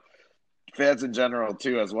and, fans in general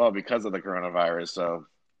too, as well, because of the coronavirus. So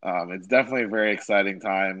it's definitely a very exciting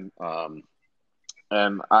time.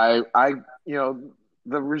 And I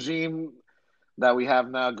the regime that we have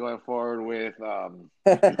now going forward with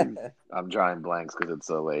I'm drawing blanks because it's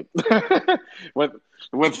so late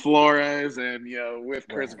with Flores and with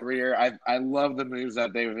Chris Greer. I love the moves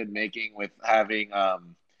that they've been making with having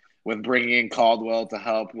with bringing in Caldwell to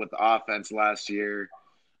help with the offense last year,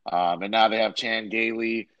 and now they have Chan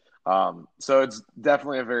Gailey. So it's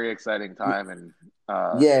definitely a very exciting time, and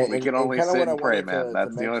we can only sit and pray, man.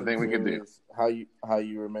 That's the only thing we can do. How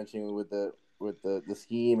you were mentioning with the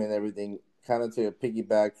scheme and everything, kind of to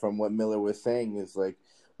piggyback from what Miller was saying, is like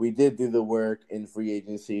we did do the work in free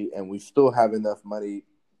agency, and we still have enough money,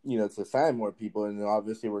 to sign more people, and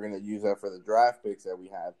obviously we're going to use that for the draft picks that we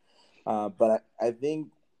have. But I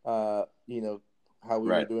think how we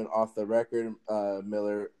were doing off the record,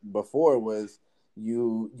 Miller, before was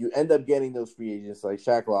you end up getting those free agents like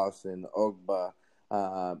Shaq Lawson, Ogba,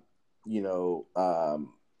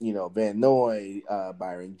 Van Noy,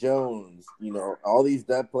 Byron Jones, all these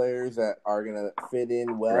depth players that are going to fit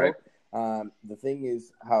in well. Right. The thing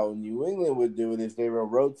is, how New England would do it is they will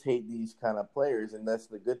rotate these kind of players, and that's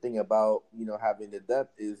the good thing about, having the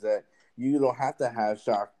depth, is that you don't have to have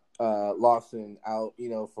Shaq Lawson out,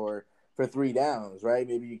 for 3 downs, right?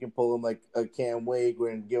 Maybe you can pull him like a Cam Wake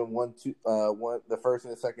and give him the first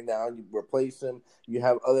and the second down. You replace him. You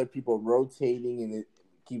have other people rotating, and it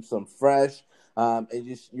keeps them fresh. And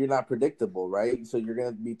just you're not predictable, right? So you're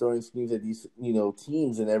going to be throwing schemes at these,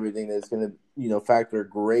 teams and everything that's going to, factor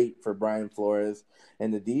great for Brian Flores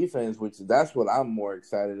and the defense, which that's what I'm more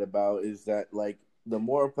excited about, is that like the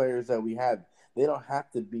more players that we have, they don't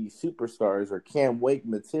have to be superstars or Cam Wake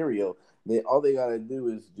material. All they got to do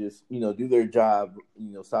is just, do their job,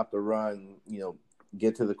 stop the run,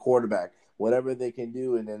 get to the quarterback, whatever they can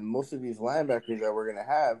do. And then most of these linebackers that we're going to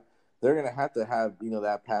have, they're going to have,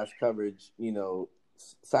 that pass coverage,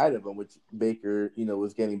 side of them, which Baker,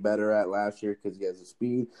 was getting better at last year because he has the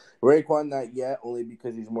speed. Raekwon, not yet, only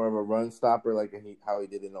because he's more of a run stopper, like how he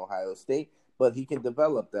did in Ohio State. But he can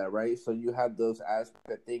develop that, right? So you have those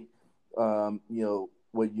aspects. I think,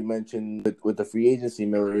 what you mentioned with the free agency,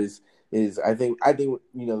 Miller, is I think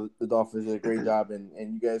the Dolphins did a great job, and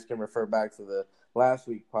you guys can refer back to the last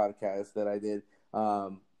week podcast that I did.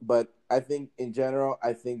 But I think in general,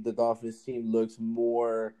 the Dolphins team looks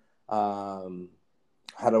more,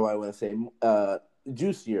 how do I want to say,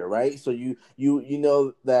 juicier, right? So you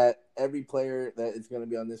know that every player that is going to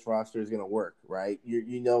be on this roster is going to work, right?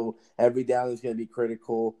 Every down is going to be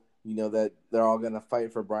critical. that they're all going to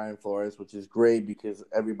fight for Brian Flores, which is great because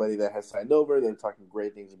everybody that has signed over, they're talking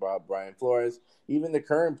great things about Brian Flores, even the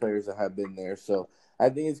current players that have been there. So I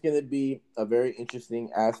think it's going to be a very interesting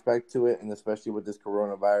aspect to it, and especially with this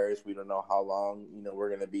coronavirus, we don't know how long, we're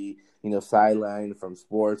going to be, sidelined from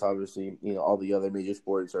sports. Obviously, all the other major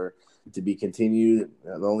sports are to be continued.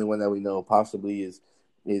 The only one that we know possibly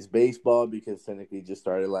is baseball because technically it just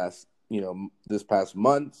started this past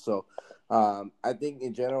month. So I think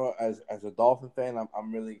in general, as a Dolphin fan,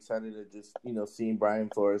 I'm really excited to just seeing Brian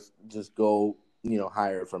Flores just go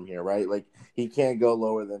higher from here, right? Like he can't go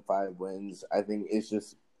lower than 5 wins. I think it's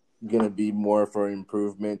just gonna be more for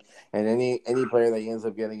improvement, and any player that ends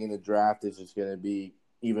up getting in the draft is just gonna be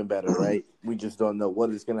even better, right? We just don't know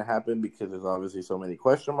what is gonna happen because there's obviously so many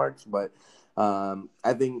question marks, but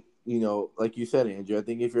I think. Like you said, Andrew, I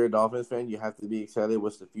think if you're a Dolphins fan, you have to be excited.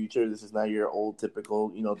 What's the future? This is not your old typical,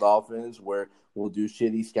 Dolphins where we'll do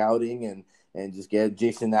shitty scouting and just get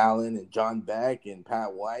Jason Allen and John Beck and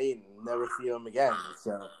Pat White and never see them again.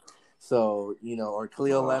 So or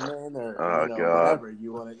Cleo Lemon or God. whatever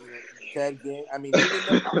you want to. Ted Ginn. I mean,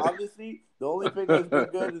 even though obviously the only pick that's been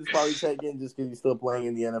good is probably Ted Ginn just because he's still playing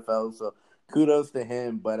in the NFL. So kudos to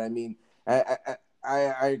him. But I mean,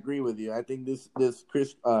 I agree with you. I think this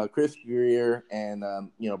Chris Greer and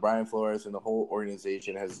Brian Flores and the whole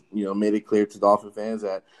organization has made it clear to Dolphin fans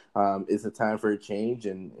that it's a time for a change,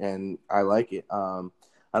 and I like it.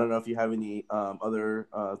 I don't know if you have any other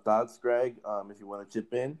thoughts, Greg. If you want to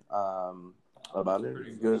chip in about it,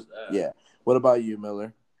 it's good. Yeah. What about you,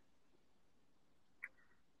 Miller?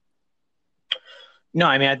 No,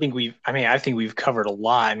 I think we've covered a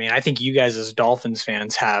lot. I think you guys as Dolphins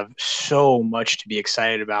fans have so much to be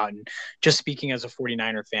excited about. And just speaking as a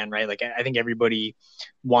 49er fan, right? Like I think everybody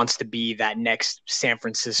wants to be that next San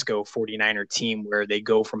Francisco 49er team where they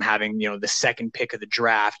go from having, the second pick of the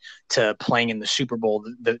draft to playing in the Super Bowl,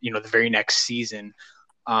 the very next season.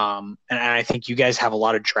 And I think you guys have a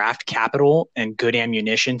lot of draft capital and good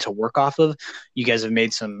ammunition to work off of. You guys have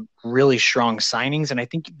made some really strong signings, and I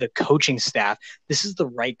think the coaching staff, this is the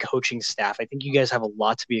right coaching staff. I think you guys have a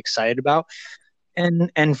lot to be excited about.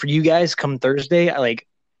 And for you guys come Thursday, I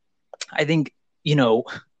think, you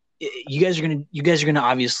guys are going to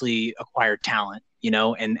obviously acquire talent,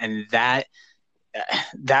 and that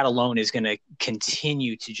alone is going to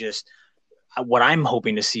continue to just what I'm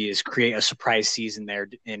hoping to see is create a surprise season there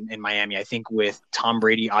in Miami. I think with Tom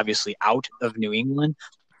Brady obviously out of New England,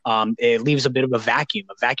 it leaves a bit of a vacuum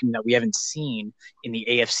that we haven't seen in the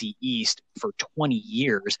AFC East for 20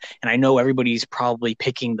 years. And I know everybody's probably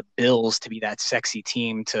picking the Bills to be that sexy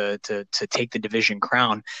team to take the division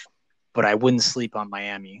crown. But I wouldn't sleep on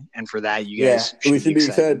Miami, and for that, you guys we should be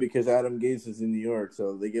excited because Adam Gase is in New York,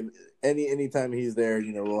 so they give anytime he's there,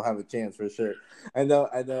 we'll have a chance for sure. I know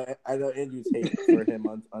Andrew's hate for him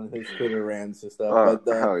on his Twitter rants and stuff. But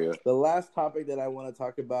the last topic that I want to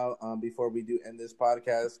talk about before we do end this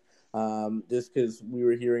podcast, just because we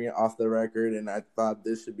were hearing it off the record, and I thought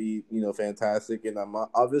this should be fantastic, and I'm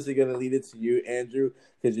obviously going to lead it to you, Andrew,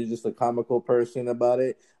 because you're just a comical person about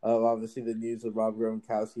it. Obviously, the news of Rob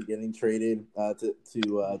Gronkowski getting traded to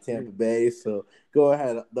Tampa Bay. So go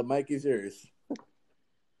ahead. The mic is yours.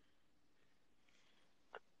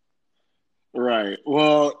 Right.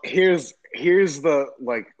 Well, here's the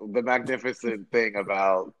magnificent thing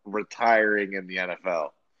about retiring in the NFL.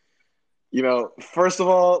 First of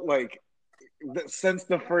all, since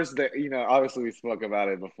the first day, obviously we spoke about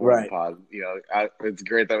it before the pod. It's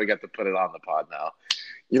great that we get to put it on the pod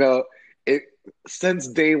now. Since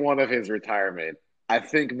day one of his retirement, I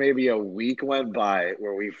think maybe a week went by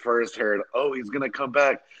where we first heard, oh, he's going to come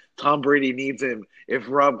back. Tom Brady needs him. If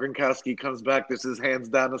Rob Gronkowski comes back, this is hands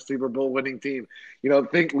down a Super Bowl winning team.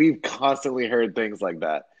 We've constantly heard things like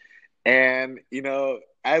that. And,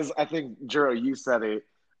 as I think, Juro, you said it,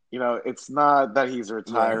 it's not that he's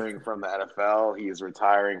retiring from the NFL. He's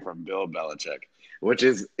retiring from Bill Belichick, which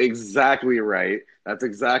is exactly right. That's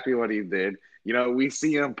exactly what he did. We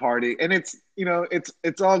see him party, and it's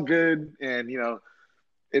all good, and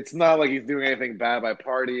it's not like he's doing anything bad by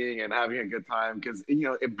partying and having a good time because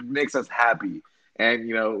it makes us happy, and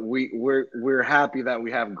we're happy that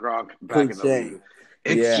we have Gronk back in the league.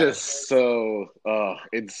 It's just so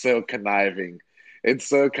it's so conniving. It's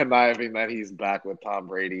so conniving that he's back with Tom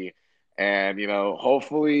Brady, and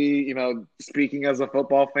hopefully, speaking as a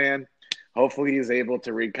football fan, hopefully he's able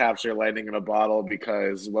to recapture lightning in a bottle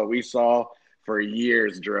because what we saw for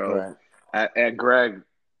years, Dro, and Greg,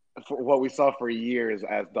 for what we saw for years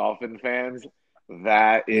as Dolphin fans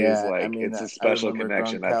that is Yeah, I like mean, it's a I special remember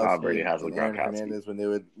connection that Tom Gronkowski Brady and, has with and Aaron Gronkowski. Hernandez when they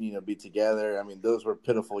would, be together. I mean, those were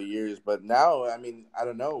pitiful years. But now, I mean, I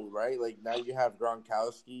don't know, right? Like now you have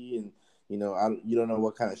Gronkowski, and you don't know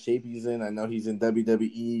what kind of shape he's in. I know he's in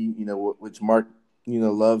WWE, which Mark,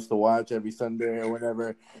 loves to watch every Sunday or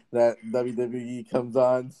whenever that WWE comes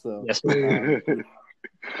on. So, Yes, sir.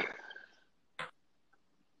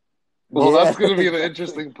 Well, yeah, that's going to be the exactly.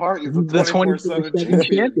 interesting part. He's a The 24/7 24/7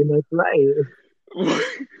 champion. champion. That's right. Yeah,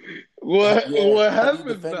 What how do you happens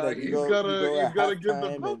defend now? that? You He's go you gotta go he's at gotta give the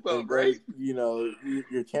halftime belt and up, go, right?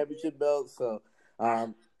 your championship belt. So,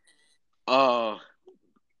 um, Uh,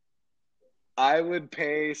 I would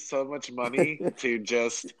pay so much money to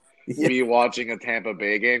just yeah, be watching a Tampa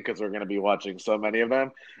Bay game because we're going to be watching so many of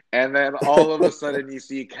them. And then all of a sudden you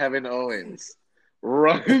see Kevin Owens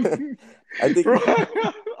run, I think, run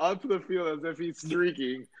onto the field as if he's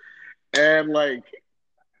streaking. And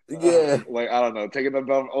yeah, I don't know, taking the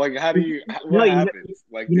belt. Like, No, what happens?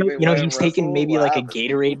 Like, do they let him he's taking wrestle? maybe What like a happens?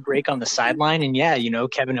 Gatorade break on the sideline, and yeah,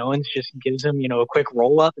 Kevin Owens just gives him, a quick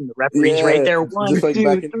roll up, and the referee's right yeah. there. One, Just like two,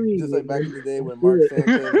 back in three. just like back in the day Let's when Mark do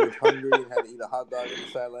Sanchez was hungry and had to eat a hot dog on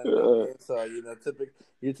the sideline of that game. So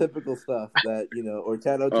your typical stuff that or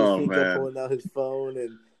Chad Oh, Ochocinco man. pulling out his phone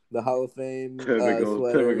and the Hall of Fame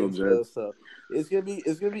sweater Typical and stuff. Jets. So it's gonna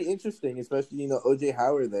be interesting, especially OJ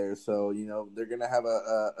Howard there. So they're gonna have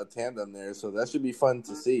a tandem there. So that should be fun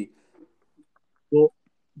to see. Well,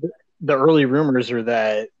 the early rumors are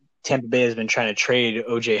that Tampa Bay has been trying to trade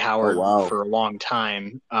OJ Howard wow. for a long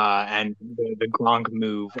time, and the Gronk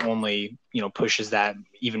move only pushes that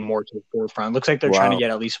even more to the forefront. Looks like they're trying to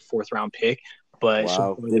get at least a 4th round pick, but so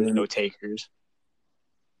Wow. far there are no takers.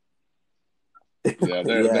 Yeah,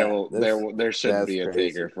 there shouldn't be a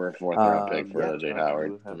crazy. taker for a 4th round pick for Yeah, OJ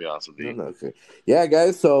Howard, to be honest with you. No, okay. Yeah,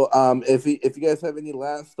 guys. So, if you guys have any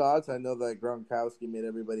last thoughts, I know that Gronkowski made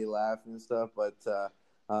everybody laugh and stuff, but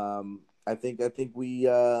I think we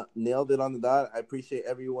nailed it on the dot. I appreciate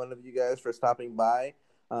every one of you guys for stopping by.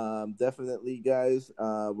 Definitely, guys.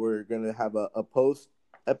 We're gonna have a post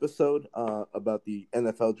episode about the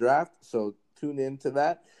NFL draft, so tune in to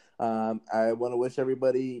that. I want to wish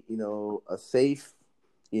everybody, a safe,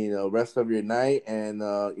 rest of your night, and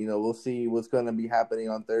we'll see what's going to be happening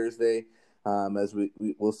on Thursday, as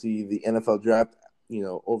we'll see the NFL draft,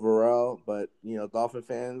 overall. But Dolphin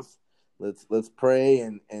fans, let's pray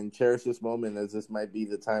and cherish this moment, as this might be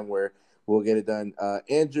the time where we'll get it done.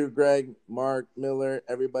 Andrew, Greg, Mark, Miller,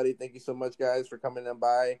 everybody, thank you so much, guys, for coming on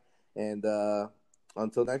by, and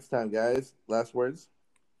until next time, guys. Last words.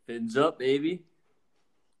 Fins up, baby.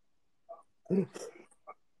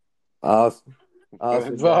 Awesome.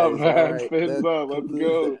 Fins Guys. up, man. All right. Fins up. Let's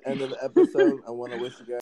go. The end of the episode. I want to wish you guys